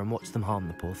stand there and watch them harm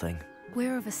the poor thing.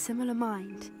 We're of a similar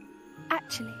mind.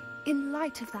 Actually, in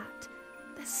light of that,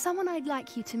 there's someone I'd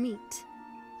like you to meet.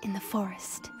 In the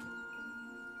forest.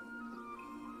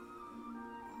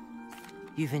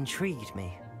 You've intrigued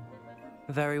me.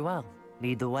 Very well.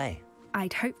 Lead the way.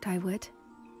 I'd hoped I would.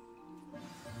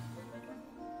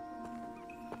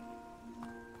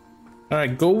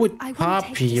 Alright, go with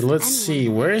Poppy. Let's see.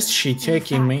 Where is she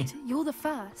taking me? You're the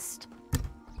first.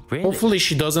 Really? Hopefully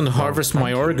she doesn't harvest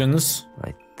my organs.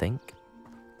 I think.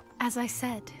 As I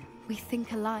said, we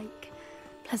think alike.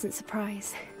 Pleasant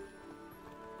surprise.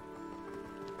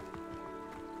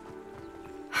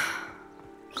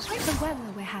 Quite the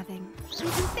weather we're having. What do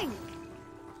you think?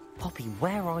 Poppy,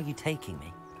 where are you taking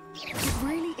me? It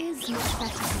really is much better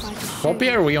if I just Poppy,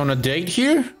 are we on a date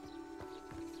here?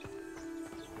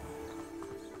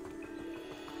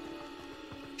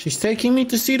 She's taking me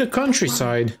to see the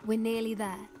countryside. We're nearly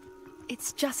there.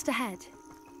 It's just ahead.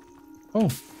 Oh.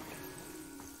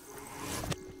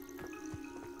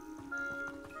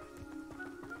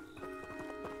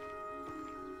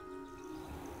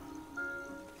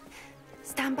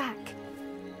 Stand back.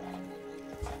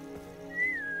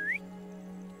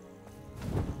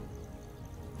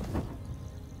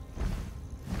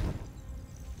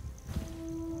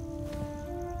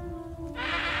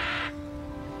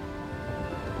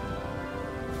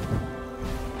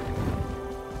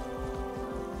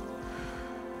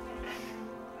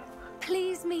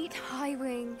 Please meet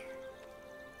Highwing.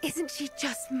 Isn't she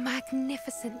just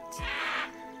magnificent?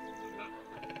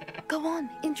 Go on,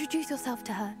 introduce yourself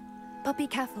to her. But be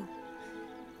careful.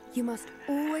 You must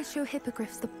always show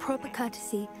hippogriffs the proper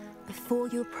courtesy before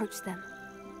you approach them.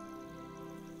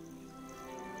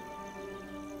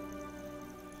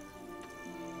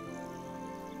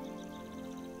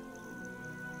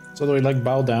 So do I like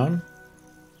bow down?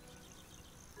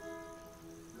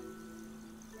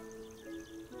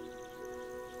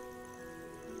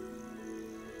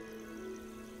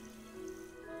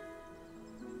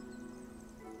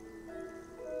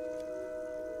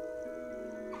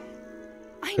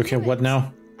 Okay, what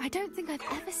now? I don't think I've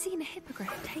ever seen a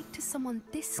hippogriff take to someone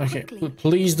this Okay, quickly.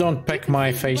 please don't peck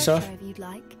my face off. If you'd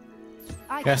like.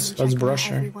 I Yes, come let's and check brush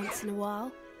her her. every once in a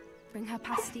while. Bring her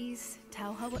pasties,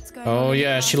 tell her what's going on. Oh in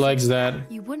yeah, class. she likes that.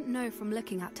 You wouldn't know from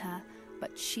looking at her,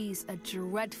 but she's a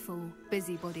dreadful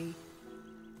busybody.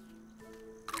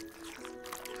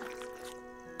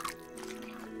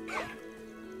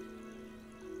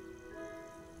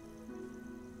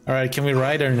 Alright, can we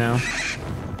ride her now?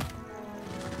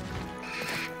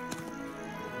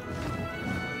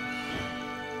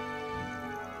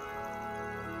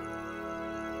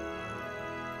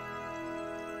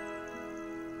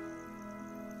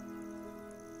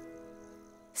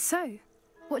 So,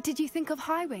 what did you think of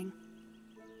Highwing?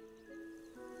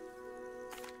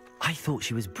 I thought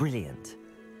she was brilliant.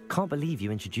 Can't believe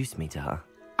you introduced me to her.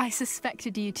 I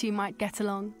suspected you two might get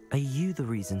along. Are you the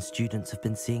reason students have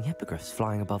been seeing hippogriffs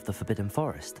flying above the Forbidden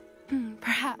Forest?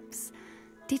 Perhaps.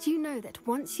 Did you know that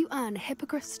once you earn a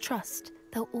hippogriff's trust,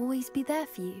 they'll always be there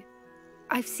for you?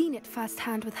 I've seen it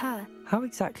firsthand with her. How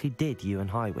exactly did you and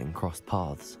Highwing cross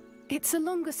paths? It's a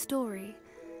longer story,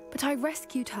 but I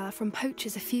rescued her from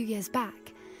poachers a few years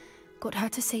back. got her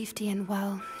to safety, and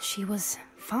well, she was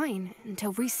fine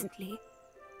until recently.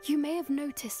 You may have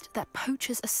noticed that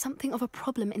poachers are something of a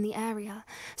problem in the area,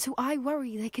 so I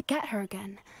worry they could get her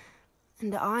again.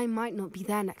 And I might not be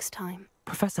there next time.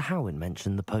 Professor Howin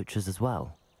mentioned the poachers as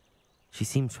well. She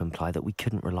seemed to imply that we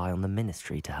couldn't rely on the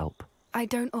Ministry to help. I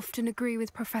don't often agree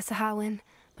with Professor Howin,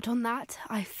 but on that,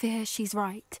 I fear she's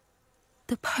right.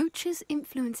 The poachers'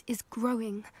 influence is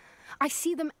growing. I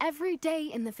see them every day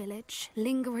in the village,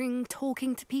 lingering,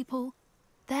 talking to people.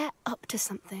 They're up to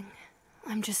something.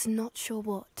 I'm just not sure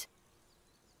what.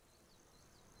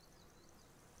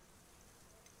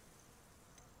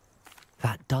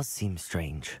 That does seem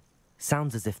strange.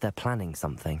 Sounds as if they're planning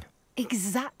something.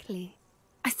 Exactly.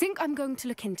 I think I'm going to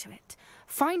look into it.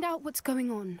 Find out what's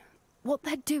going on, what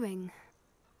they're doing.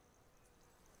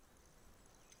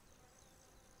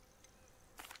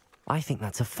 I think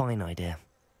that's a fine idea.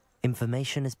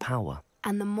 Information is power.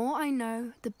 And the more I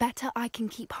know, the better I can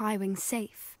keep Highwing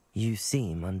safe. You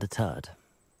seem undeterred.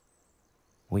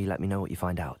 Will you let me know what you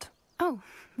find out? Oh,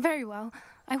 very well.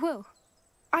 I will.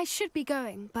 I should be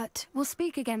going, but we'll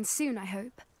speak again soon, I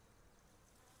hope.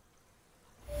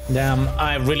 Damn,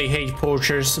 I really hate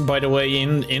poachers, by the way,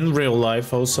 in real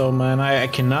life also, man. I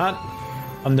cannot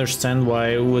understand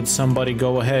why would somebody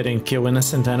go ahead and kill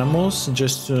innocent animals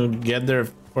just to get their,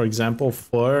 for example,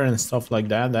 fur and stuff like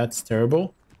that. That's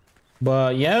terrible.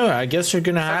 But yeah, I guess you're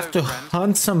gonna have to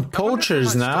hunt some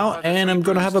poachers now, and I'm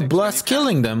gonna have a blast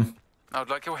killing them. I would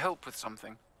like your help with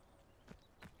something.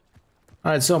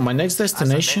 Alright, so my next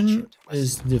destination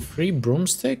is the 3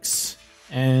 broomsticks,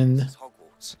 and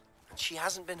Hogwarts. She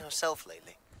hasn't been herself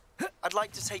lately. I'd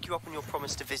like to take you up on your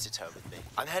promise to visit her with me.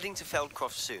 I'm heading to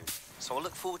Feldcroft soon, so I'll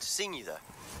look forward to seeing you there.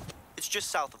 It's just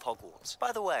south of Hogwarts.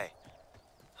 By the way,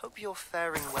 hope you're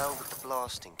faring well with the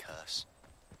blasting curse.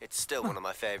 It's still one of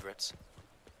my favorites.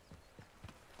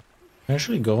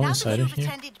 Actually go inside of here.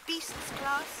 Now that you've attended Beasts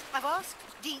class, I've asked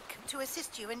Deke to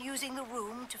assist you in using the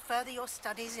room to further your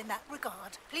studies in that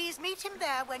regard. Please meet him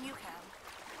there when you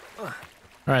can.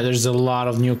 Alright, there's a lot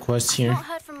of new quests here. I've not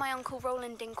heard from my Uncle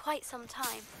Roland in quite some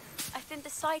time. I've been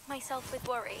beside myself with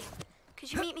worry.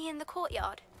 Could you meet me in the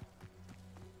courtyard?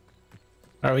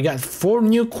 Alright, we got 4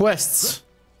 new quests.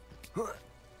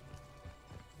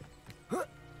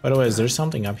 By the way, is there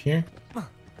something up here?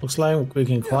 Looks like we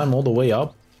can climb all the way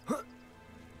up.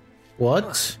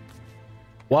 What?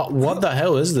 What the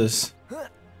hell is this?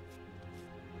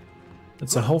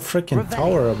 It's a whole freaking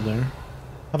tower up there.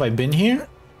 Have I been here?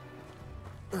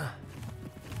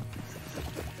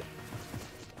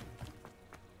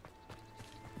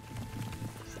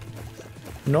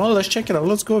 No, let's check it out.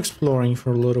 Let's go exploring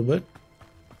for a little bit.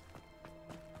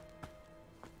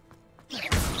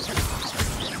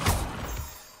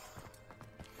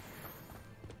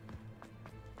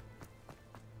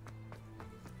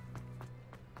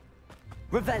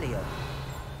 Revelio.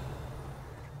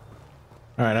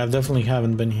 Alright, I definitely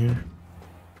haven't been here.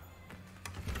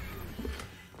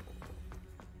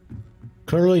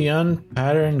 Curlion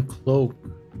pattern cloak.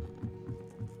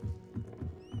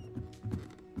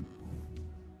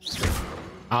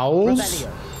 Owls?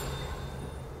 Revelio.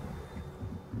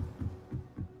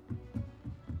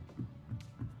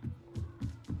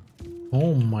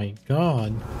 Oh my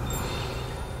god.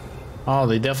 Oh,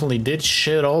 they definitely did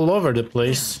shit all over the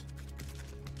place.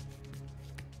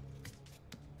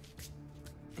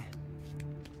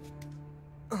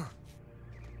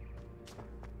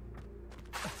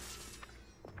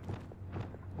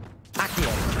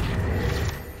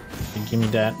 Give me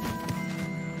that.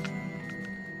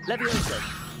 Leviosa.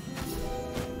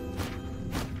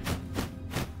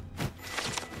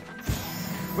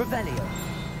 Revelio.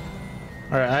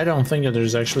 Alright, I don't think that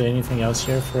there's actually anything else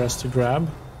here for us to grab.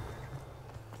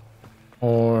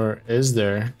 Or is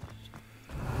there?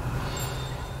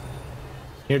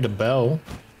 Hear the bell.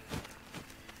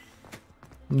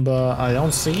 But I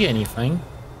don't see anything.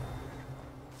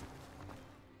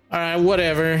 Alright,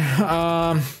 whatever.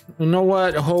 You know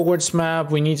what? Hogwarts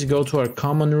map. We need to go to our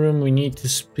common room. We need to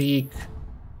speak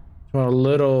to our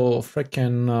little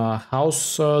freaking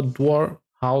house dwarf,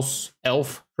 house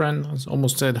elf friend. I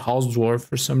almost said house dwarf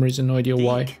for some reason. No idea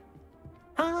why.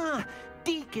 Ah,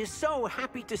 Deke is so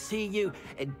happy to see you.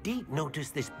 Deke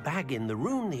noticed this bag in the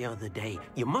room the other day.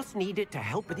 You must need it to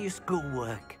help with your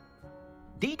schoolwork.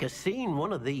 Deke has seen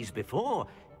one of these before.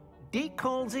 Deke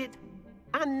calls it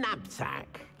a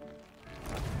knapsack.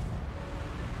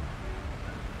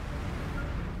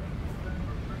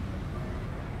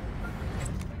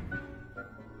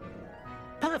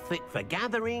 Perfect for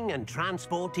gathering and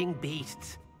transporting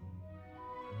beasts.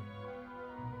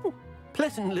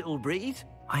 Pleasant little breeze.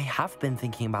 I have been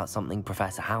thinking about something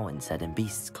Professor Howin said in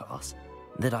Beasts class,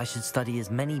 that I should study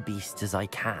as many beasts as I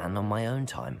can on my own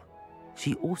time.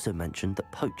 She also mentioned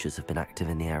that poachers have been active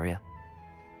in the area.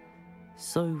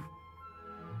 So,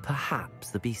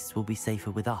 perhaps the beasts will be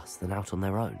safer with us than out on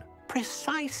their own.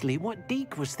 Precisely what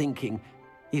Deke was thinking.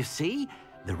 You see,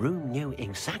 the room knew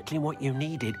exactly what you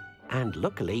needed, and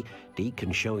luckily, Deke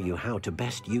can show you how to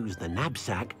best use the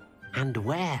knapsack and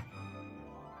where.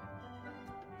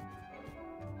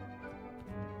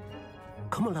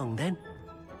 Come along then.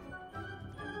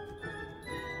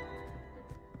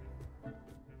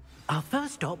 Our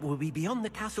first stop will be beyond the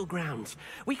castle grounds.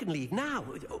 We can leave now,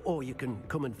 or you can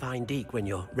come and find Deke when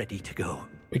you're ready to go.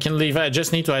 We can leave. I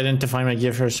just need to identify my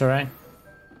gear first, alright?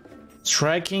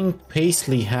 Striking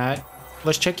Paisley hat.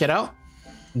 Let's check it out.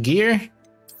 Gear.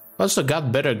 Also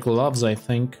got better gloves, I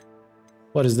think.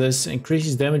 What is this?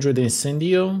 Increases damage with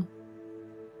Incendio.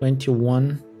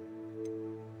 21.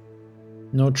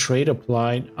 No trade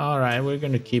applied. Alright, we're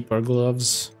gonna keep our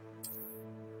gloves.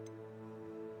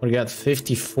 We got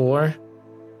 54.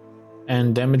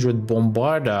 And damage with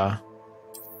Bombarda.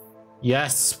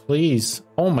 Yes, please.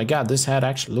 Oh my god, this hat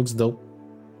actually looks dope.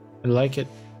 I like it.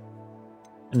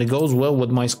 And it goes well with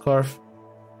my scarf.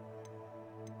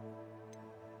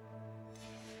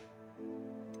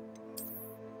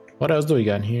 What else do we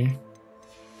got here?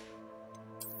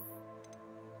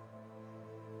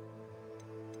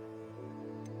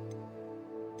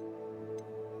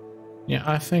 Yeah,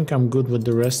 I think I'm good with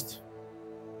the rest.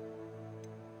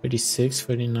 36,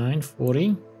 39,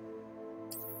 40.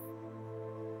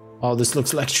 Oh, this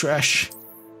looks like trash.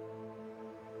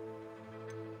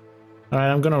 Alright,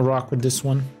 I'm gonna rock with this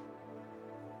one.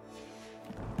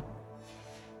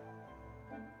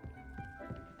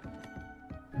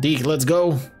 Deke, let's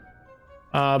go.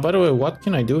 By the way, what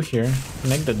can I do here?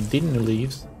 Connect the didn't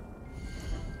leaves.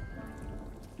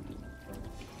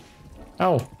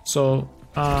 Oh, so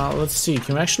let's see.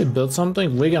 Can we actually build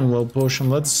something? Wig and will potion.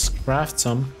 Let's craft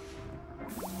some.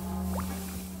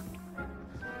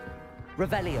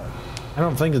 Revelio. I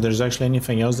don't think that there's actually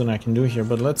anything else that I can do here,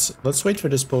 but let's wait for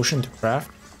this potion to craft.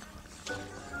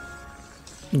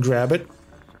 Grab it.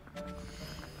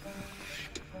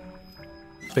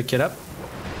 Pick it up.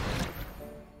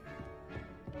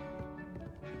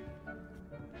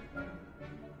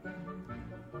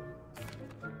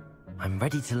 I'm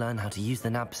ready to learn how to use the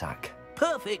knapsack.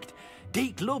 Perfect!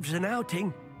 Deke loves an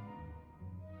outing.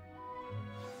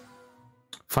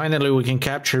 Finally, we can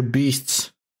capture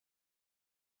beasts.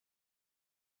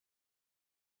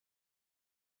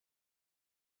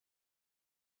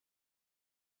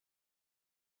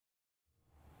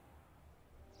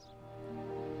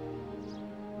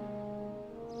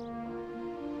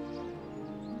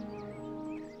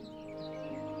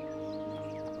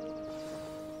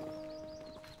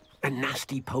 A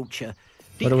nasty poacher.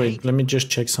 By the way, let me just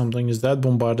check something. Is that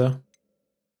Bombarda?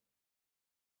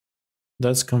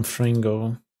 That's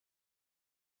Confringo.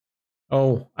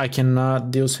 Oh, I cannot.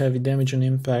 Deals heavy damage on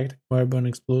impact. Acquired by an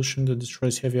explosion that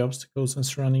destroys heavy obstacles and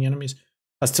surrounding enemies.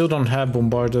 I still don't have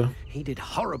Bombarda. He did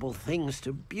horrible things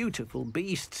to beautiful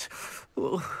beasts.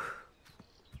 Oh.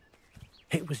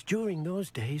 It was during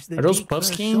those days that Are those Deke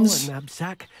first puffskins? saw a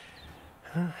knapsack.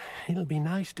 It'll be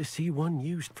nice to see one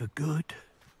used for good.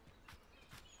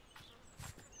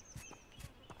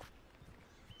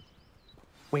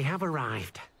 We have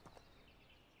arrived.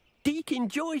 Deke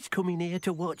enjoys coming here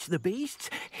to watch the beasts,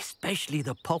 especially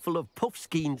the puffle of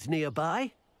puffskins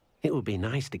nearby. It will be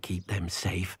nice to keep them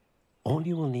safe. All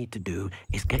you will need to do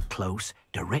is get close,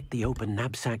 direct the open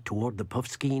knapsack toward the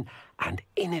puffskin, and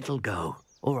in it'll go.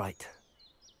 All right.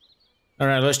 All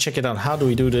right, let's check it out. How do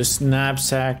we do this?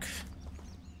 Knapsack.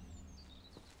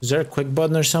 Is there a quick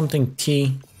button or something?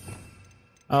 T.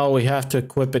 Oh, we have to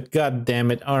equip it. God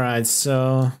damn it. All right,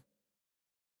 so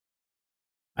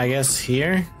I guess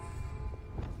here.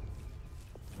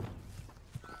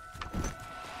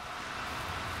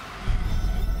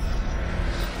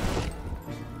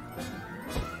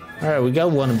 All right, we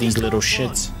got one of these little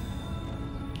shits.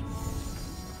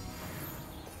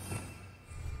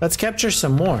 Let's capture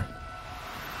some more.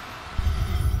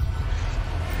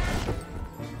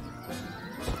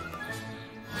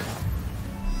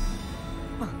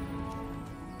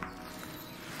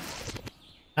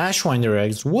 Ashwinder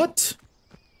eggs, what?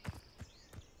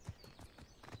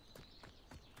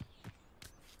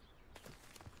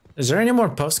 Is there any more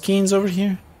puffskins over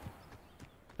here?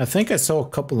 I think I saw a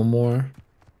couple more.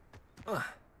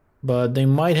 But they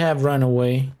might have run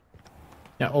away.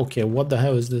 Yeah, okay, what the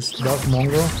hell is this? Dark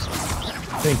mongrel?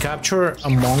 Can we capture a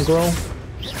mongrel?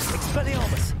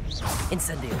 Expelliarmus!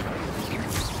 Incendio!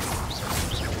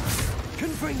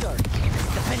 Fringo!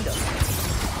 Defender!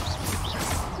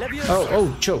 Levioso!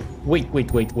 Oh, Joe. Wait.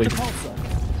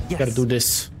 Yes. Gotta do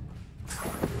this.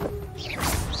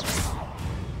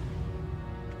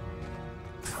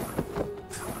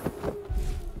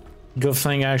 Good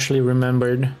thing I actually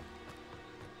remembered.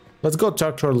 Let's go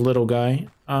talk to our little guy.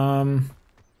 I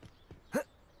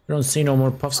don't see no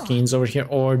more puffskeins over here,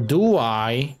 or do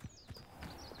I?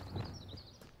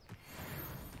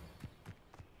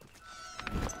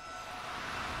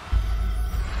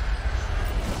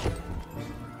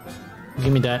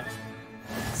 Give me that.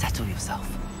 Settle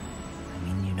yourself. I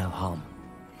mean you no harm.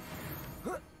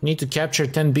 Need to capture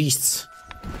 10 beasts.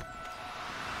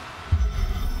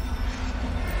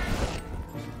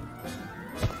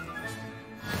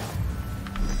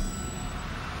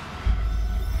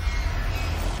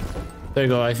 There you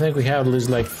go. I think we have at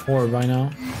least like 4 by now.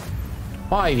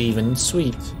 5 even.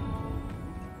 Sweet.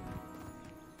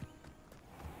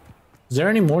 Is there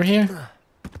any more here?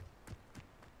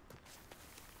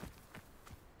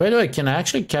 By the way, can I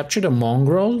actually capture the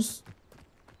mongrels?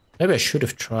 Maybe I should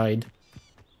have tried.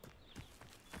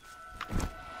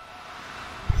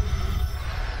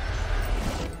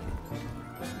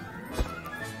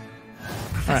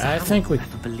 Alright, I think we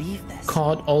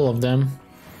caught all of them.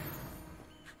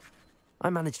 I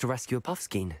managed to rescue a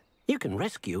puffskein. You can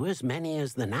rescue as many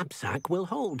as the knapsack will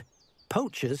hold.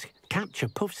 Poachers capture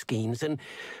puffskeins and,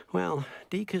 well,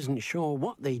 Deke isn't sure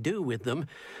what they do with them.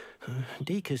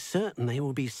 Deke is certain they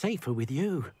will be safer with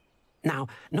you. Now,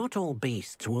 not all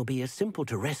beasts will be as simple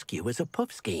to rescue as a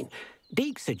puffskein.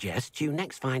 Deke suggests you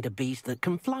next find a beast that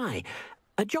can fly.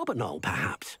 A jobberknoll,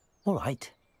 perhaps. All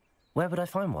right. Where would I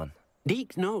find one?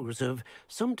 Deke knows of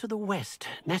some to the west,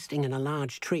 nesting in a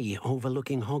large tree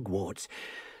overlooking Hogwarts.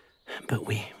 But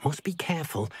we must be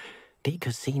careful. Deke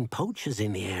has seen poachers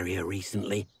in the area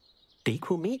recently. Deke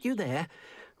will meet you there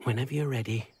whenever you're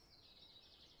ready.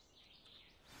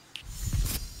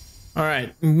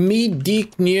 Alright, meet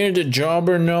Deke near the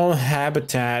jobberknoll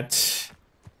habitat.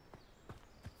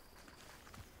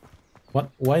 What?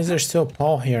 Why is there still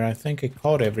Paul here? I think I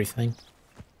caught everything.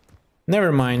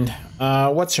 Never mind.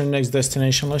 What's our next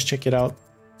destination? Let's check it out.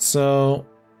 So,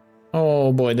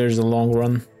 oh boy, there's a long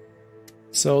run.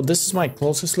 So this is my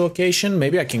closest location.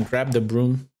 Maybe I can grab the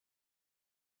broom.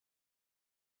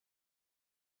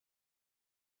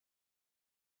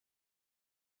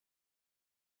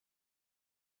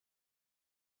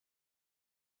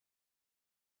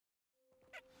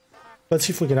 Let's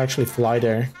see if we can actually fly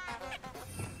there.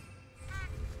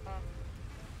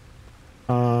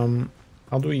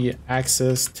 How do we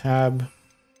access tab?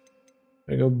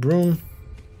 There we go, broom.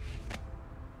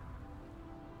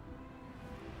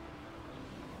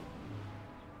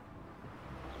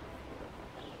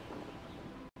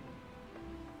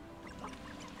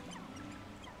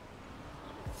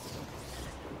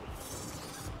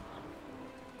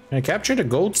 Can I capture the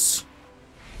goats?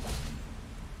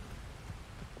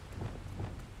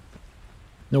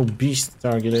 No beast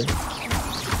targeted.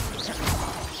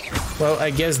 Well,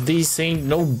 I guess these ain't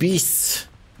no beasts.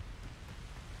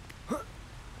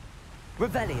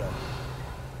 Revelio.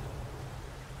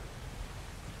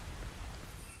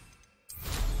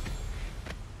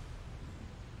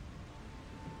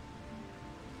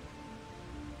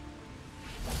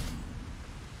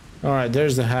 Alright,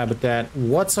 there's the habitat.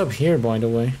 What's up here, by the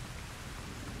way?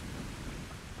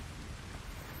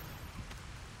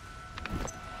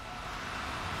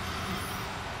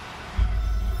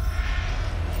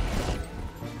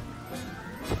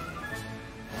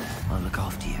 I'll look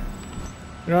after you.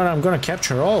 You know what? I'm gonna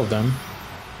capture all of them.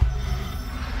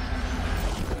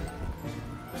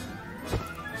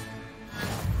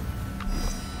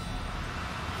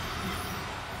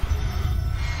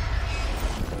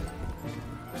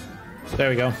 There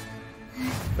we go.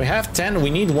 We have 10. We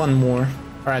need one more.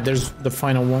 Alright, there's the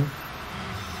final one.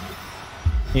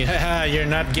 Yeah, you're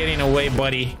not getting away,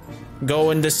 buddy.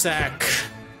 Go in the sack.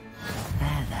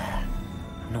 There.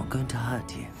 I'm not going to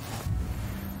hurt you.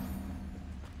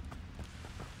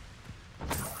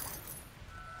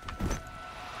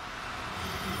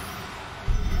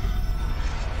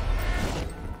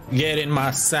 Get in my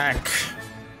sack.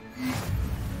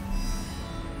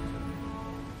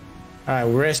 Alright,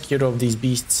 we rescued all of these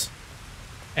beasts.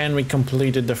 And we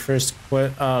completed the first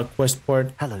quest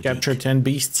port. Hello, Capture Deke. 10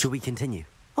 beasts. Shall we continue?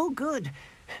 Oh, good.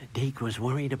 Deke was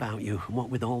worried about you, what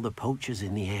with all the poachers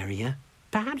in the area.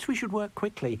 Perhaps we should work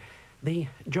quickly. The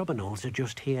jobberknolls are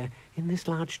just here, in this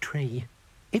large tree.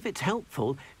 If it's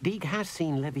helpful, Deke has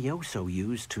seen Levioso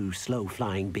used to slow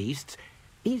flying beasts.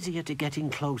 Easier to get in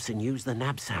close and use the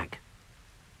knapsack.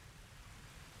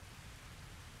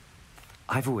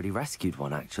 I've already rescued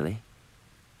one, actually.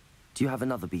 Do you have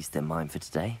another beast in mind for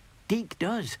today? Deke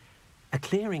does. A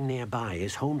clearing nearby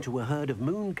is home to a herd of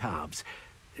moon calves.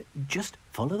 Just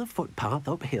follow the footpath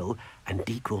uphill, and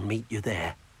Deke will meet you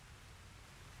there.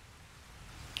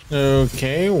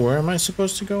 Okay, where am I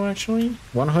supposed to go actually?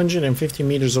 150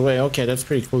 meters away. Okay, that's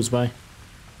pretty close by.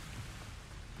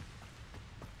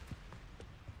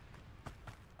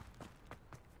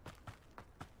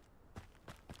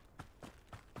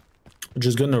 I'm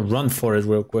just gonna run for it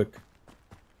real quick.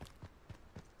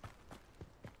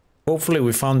 Hopefully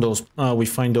we find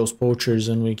those poachers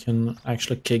and we can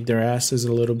actually kick their asses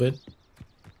a little bit.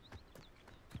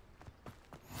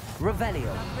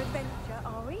 Revelio.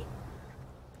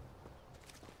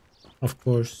 Of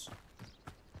course.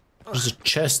 There's a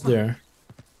chest there.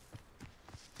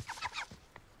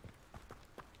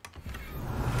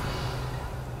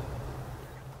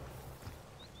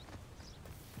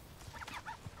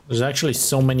 There's actually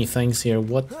so many things here.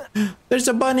 What? There's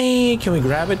a bunny! Can we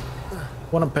grab it? I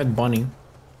want a pet bunny.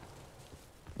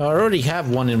 I already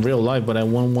have one in real life, but I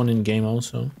want one in game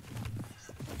also.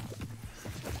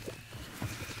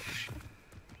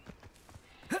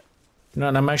 No,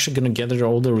 and I'm actually gonna gather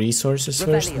all the resources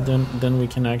first, then we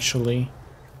can actually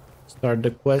start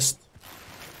the quest.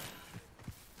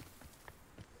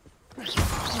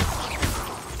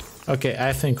 Okay,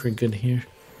 I think we're good here.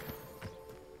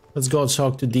 Let's go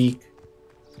talk to Deke.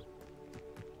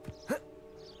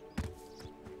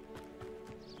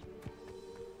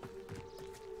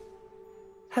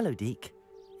 Hello, Deke.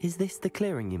 Is this the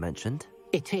clearing you mentioned?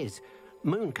 It is.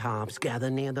 Moon calves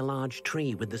gather near the large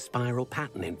tree with the spiral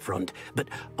pattern in front, but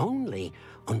only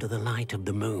under the light of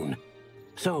the moon.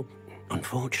 So,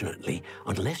 unfortunately,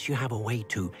 unless you have a way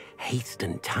to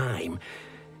hasten time,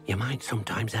 you might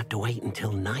sometimes have to wait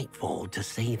until nightfall to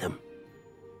see them.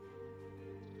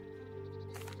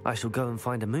 I shall go and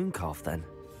find a moon calf then.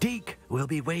 Deke will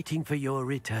be waiting for your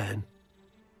return.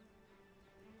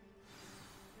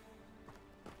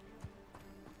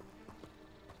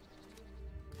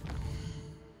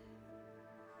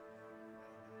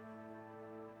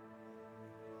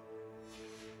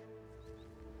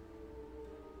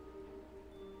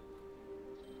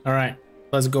 All right,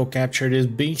 let's go capture this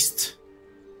beast.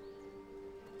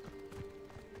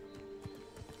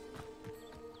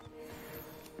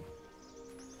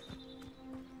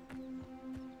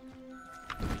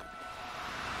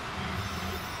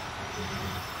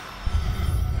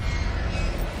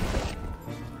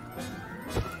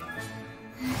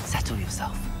 Settle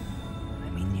yourself. I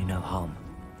mean you no harm.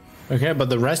 Okay, but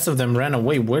the rest of them ran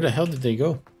away. Where the hell did they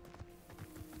go?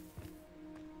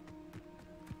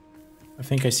 I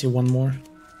think I see one more.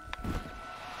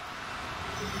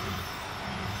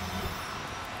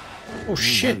 Oh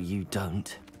shit! No, you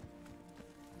don't.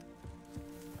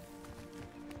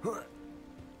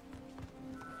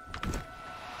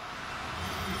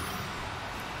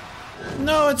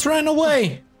 No, it's ran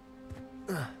away.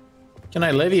 Can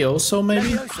I Levioso maybe?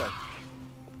 Levioso.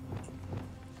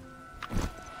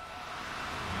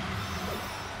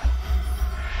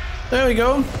 There we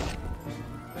go.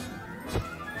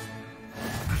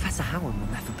 Professor Howard will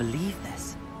never believe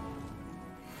this.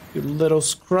 You little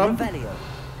scrub. Revelio.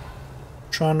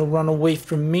 Trying to run away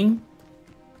from me.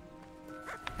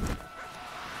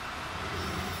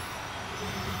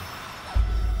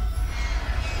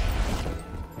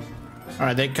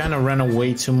 Alright, they kind of ran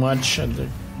away too much.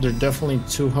 They're definitely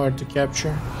too hard to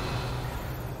capture.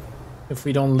 If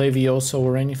we don't Levioso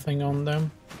or anything on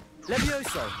them.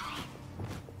 Levioso.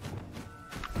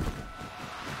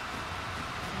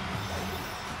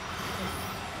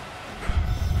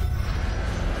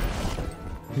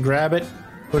 Grab it,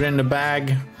 put it in the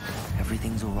bag.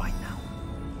 Everything's all right now.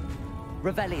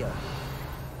 Revelio.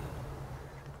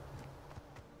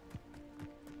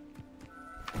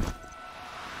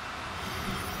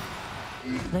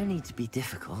 No need to be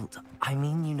difficult. I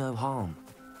mean you no harm.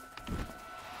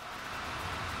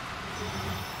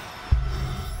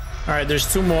 Alright,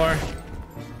 there's two more.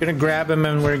 Gonna grab him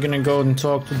and we're gonna go and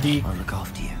talk to Deke. I'll look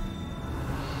after you.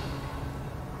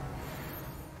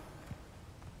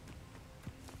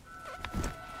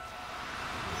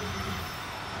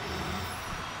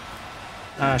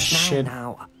 Ah, shit.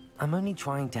 Now, I'm only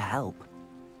trying to help.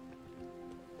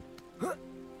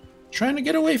 Trying to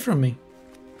get away from me.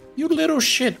 You little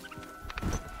shit.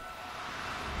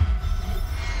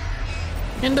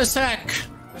 In the sack.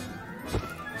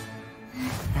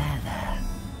 There.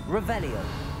 Revelio.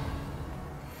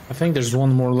 I think there's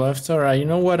one more left. Alright, you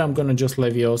know what? I'm gonna just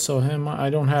Levioso him.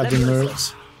 I don't have the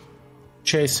nerves.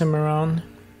 Chase him around.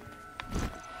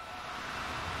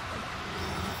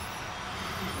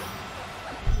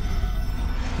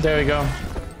 There we go.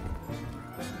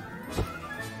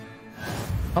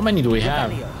 How many do we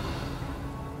have?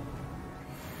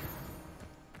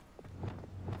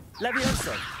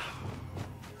 Levioso.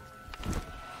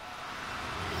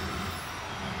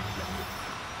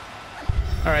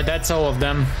 Alright, that's all of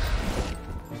them.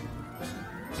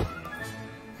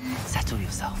 Settle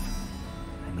yourself.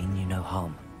 I mean you no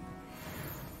harm.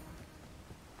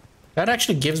 That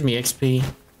actually gives me XP.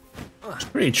 It's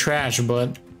pretty trash,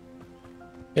 but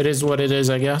it is what it is,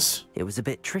 I guess. It was a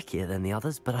bit trickier than the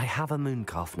others, but I have a moon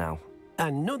calf now.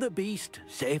 Another beast,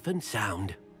 safe and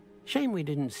sound. Shame we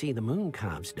didn't see the moon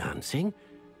calves dancing.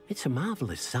 It's a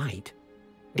marvelous sight.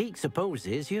 Deke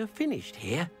supposes you're finished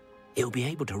here. He'll be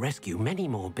able to rescue many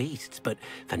more beasts, but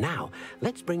for now,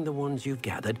 let's bring the ones you've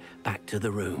gathered back to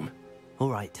the room. All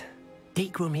right.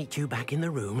 Deke will meet you back in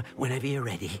the room whenever you're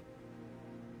ready.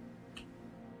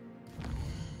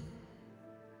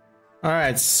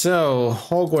 Alright, so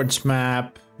Hogwarts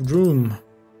map, room.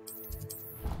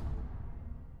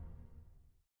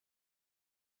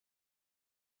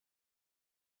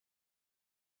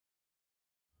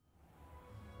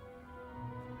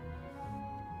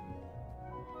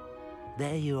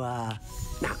 There you are.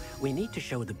 Now, we need to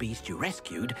show the beast you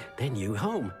rescued their new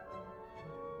home.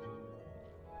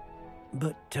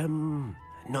 But,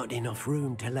 not enough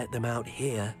room to let them out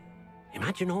here.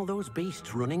 Imagine all those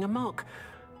beasts running amok.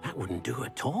 That wouldn't do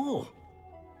at all.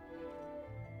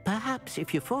 Perhaps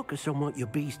if you focus on what your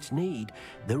beasts need,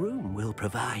 the room will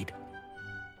provide.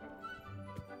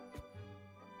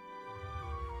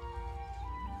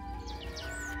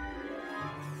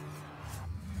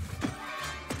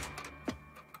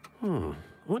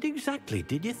 What exactly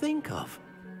did you think of?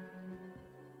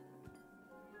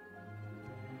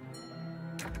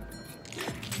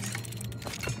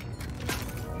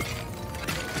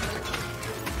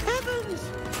 Heavens!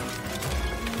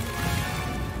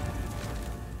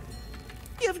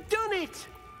 You've done it!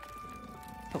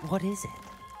 But what is it?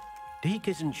 Deke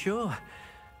isn't sure.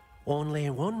 Only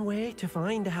one way to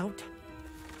find out.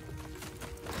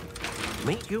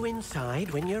 Meet you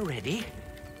inside when you're ready.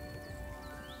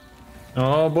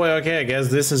 Oh boy, okay, I guess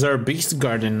this is our beast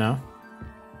garden now.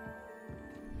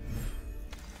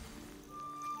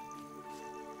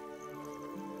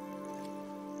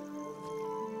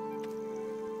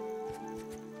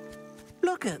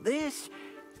 Look at this.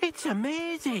 It's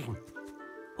amazing.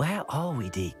 Where are we,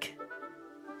 Deke?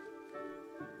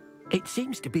 It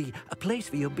seems to be a place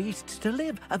for your beasts to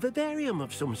live, a vivarium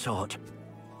of some sort.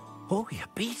 Oh, your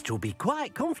beasts will be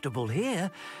quite comfortable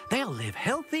here. They'll live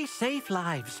healthy, safe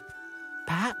lives.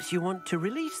 Perhaps you want to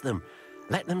release them.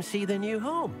 Let them see their new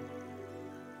home.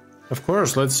 Of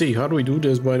course, let's see. How do we do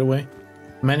this, by the way?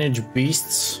 Manage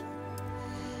beasts.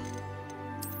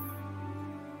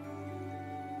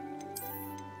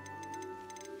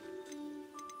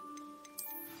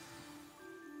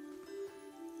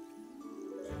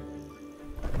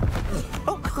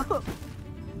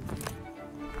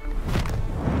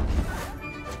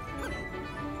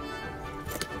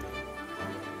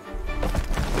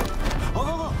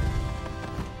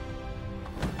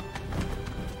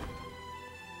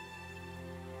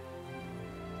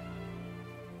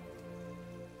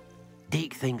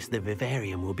 Deke thinks the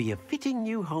vivarium will be a fitting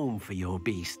new home for your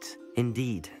beasts.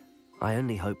 Indeed. I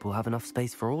only hope we'll have enough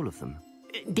space for all of them.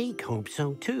 Deke hopes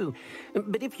so too.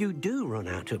 But if you do run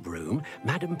out of room,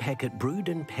 Madam Peck at Brood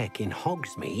and Peck in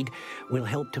Hogsmeade will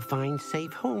help to find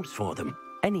safe homes for them.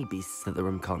 Any beasts that the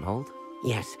room can't hold?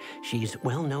 Yes, she's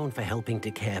well known for helping to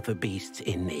care for beasts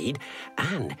in need,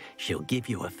 and she'll give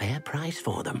you a fair price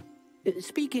for them.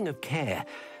 Speaking of care,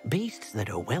 beasts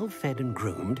that are well fed and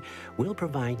groomed will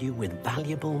provide you with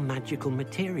valuable magical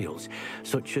materials,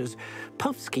 such as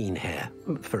puffskein hair,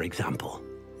 for example.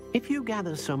 If you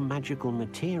gather some magical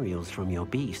materials from your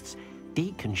beasts,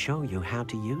 Deke can show you how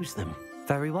to use them.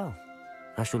 Very well.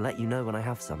 I shall let you know when I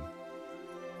have some.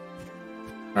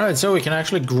 Alright, so we can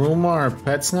actually groom our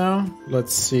pets now.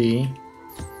 Let's see.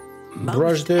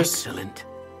 Brush this. Excellent.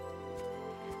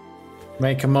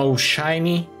 Make them all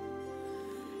shiny.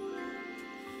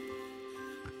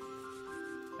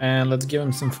 And let's give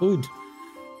him some food.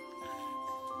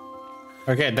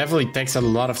 Okay, it definitely takes a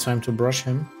lot of time to brush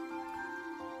him.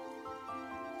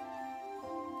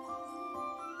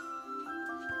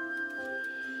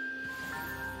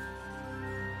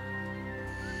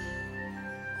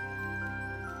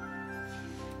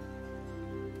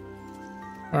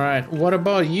 Alright, what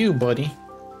about you, buddy?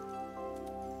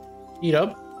 Eat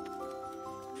up.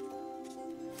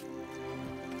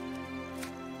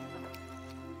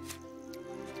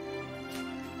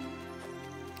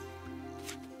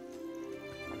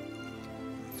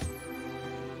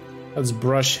 Let's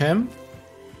brush him.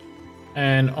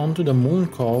 And onto the moon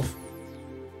calf.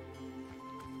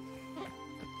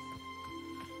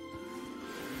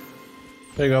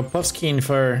 There you go, puffskein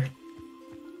fur.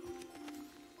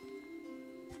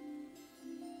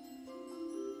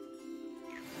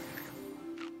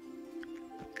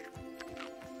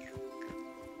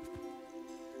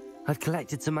 I've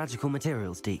collected some magical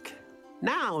materials, Deke.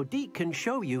 Now, Deke can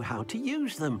show you how to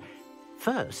use them.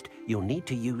 First, you'll need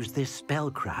to use this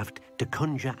spellcraft to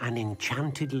conjure an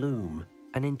enchanted loom.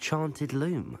 An enchanted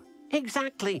loom?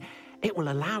 Exactly. It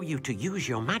will allow you to use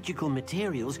your magical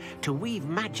materials to weave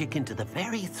magic into the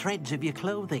very threads of your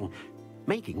clothing,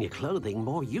 making your clothing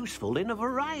more useful in a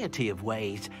variety of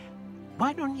ways.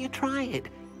 Why don't you try it?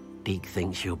 Deke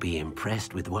thinks you'll be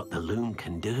impressed with what the loom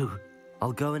can do.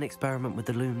 I'll go and experiment with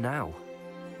the loom now.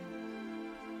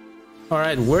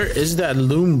 Alright, where is that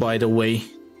loom, by the way?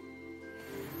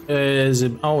 Is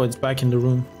it... Oh, it's back in the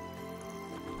room.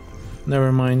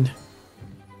 Never mind.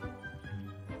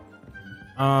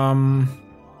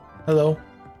 Hello,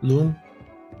 loom.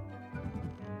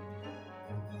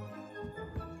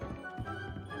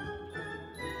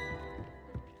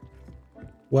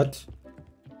 What?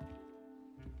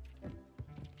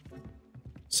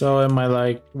 So am I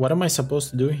like, what am I supposed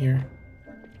to do here?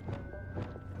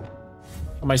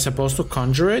 Am I supposed to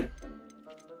conjure it?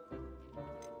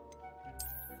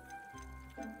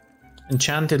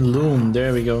 Enchanted loom,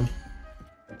 there we go.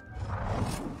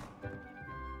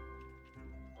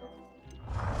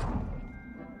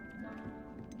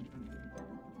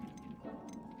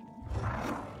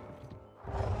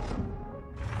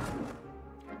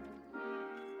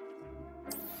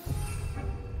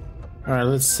 Alright,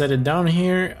 let's set it down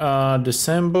here.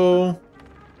 Disassemble.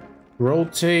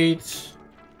 Rotate.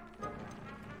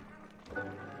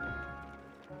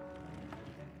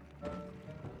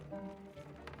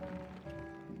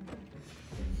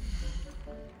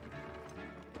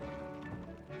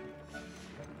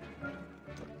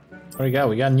 We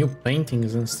got new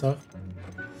paintings and stuff.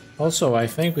 Also, I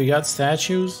think we got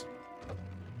statues.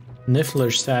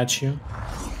 Niffler statue.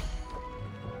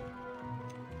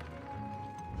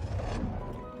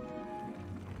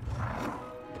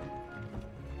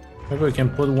 Maybe we can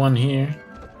put one here.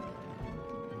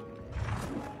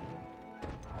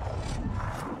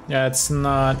 Yeah, it's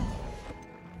not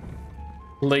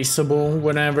placeable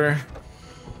whenever.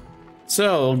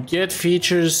 So, get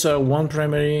features, one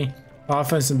primary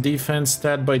offense and defense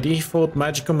stat by default.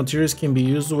 Magical materials can be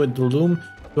used with the loom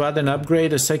to add an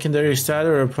upgrade, a secondary stat,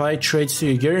 or apply traits to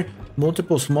your gear.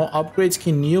 Multiple small upgrades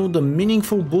can yield a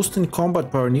meaningful boost in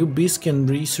combat power. New beasts can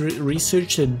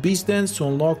research at beast dens to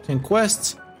unlock 10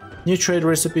 quests. New trade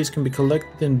recipes can be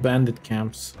collected in bandit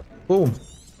camps. Boom.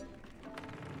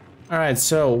 Alright,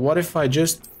 so what if I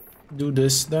just do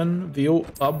this then? View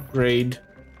upgrade.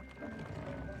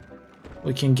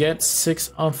 We can get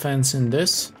 6 offense in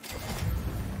this.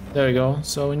 There we go.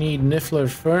 So we need Niffler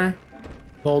fur,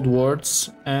 gold warts,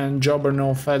 and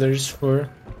Jobberknoll feathers for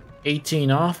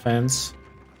 18 offense.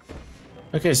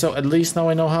 Okay, so at least now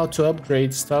I know how to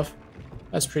upgrade stuff.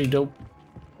 That's pretty dope.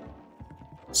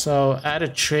 So add a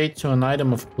trait to an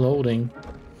item of clothing.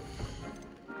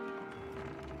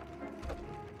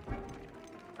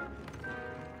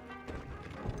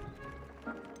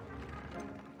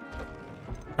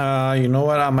 You know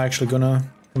what? I'm actually gonna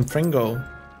Confringo.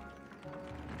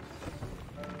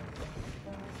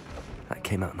 That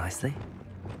came out nicely.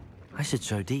 I should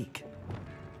show Deke.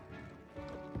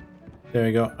 There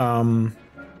we go.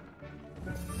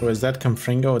 Was that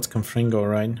Confringo? It's Confringo,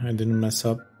 right? I didn't mess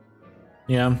up.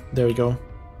 Yeah, there we go.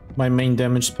 My main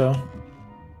damage spell.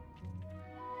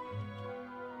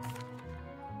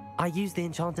 I used the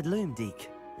enchanted loom, Deke.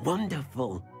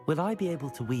 Wonderful. Will I be able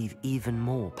to weave even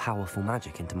more powerful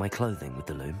magic into my clothing with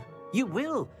the loom? You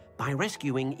will, by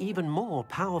rescuing even more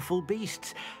powerful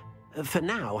beasts. For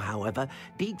now, however,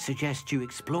 Deke suggests you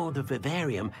explore the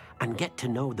vivarium and get to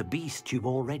know the beasts you've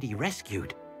already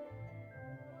rescued.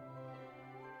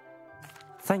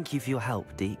 Thank you for your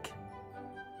help, Deke.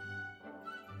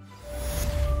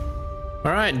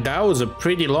 Alright, that was a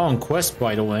pretty long quest,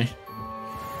 by the way.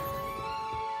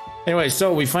 Anyway,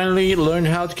 so we finally learned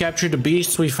how to capture the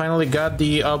beasts. We finally got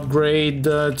the upgrade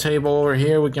table over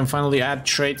here. We can finally add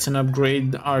traits and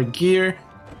upgrade our gear.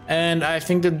 And I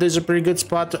think that this is a pretty good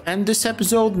spot to end this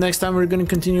episode. Next time we're going to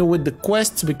continue with the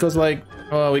quests because like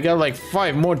we got like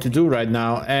 5 more to do right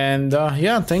now. And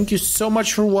yeah, thank you so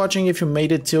much for watching. If you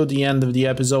made it till the end of the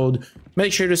episode,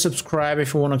 make sure to subscribe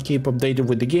if you want to keep updated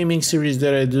with the gaming series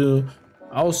that I do.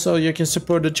 Also, you can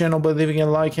support the channel by leaving a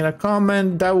like and a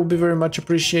comment. That would be very much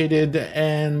appreciated.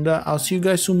 And I'll see you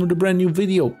guys soon with a brand new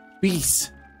video.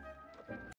 Peace.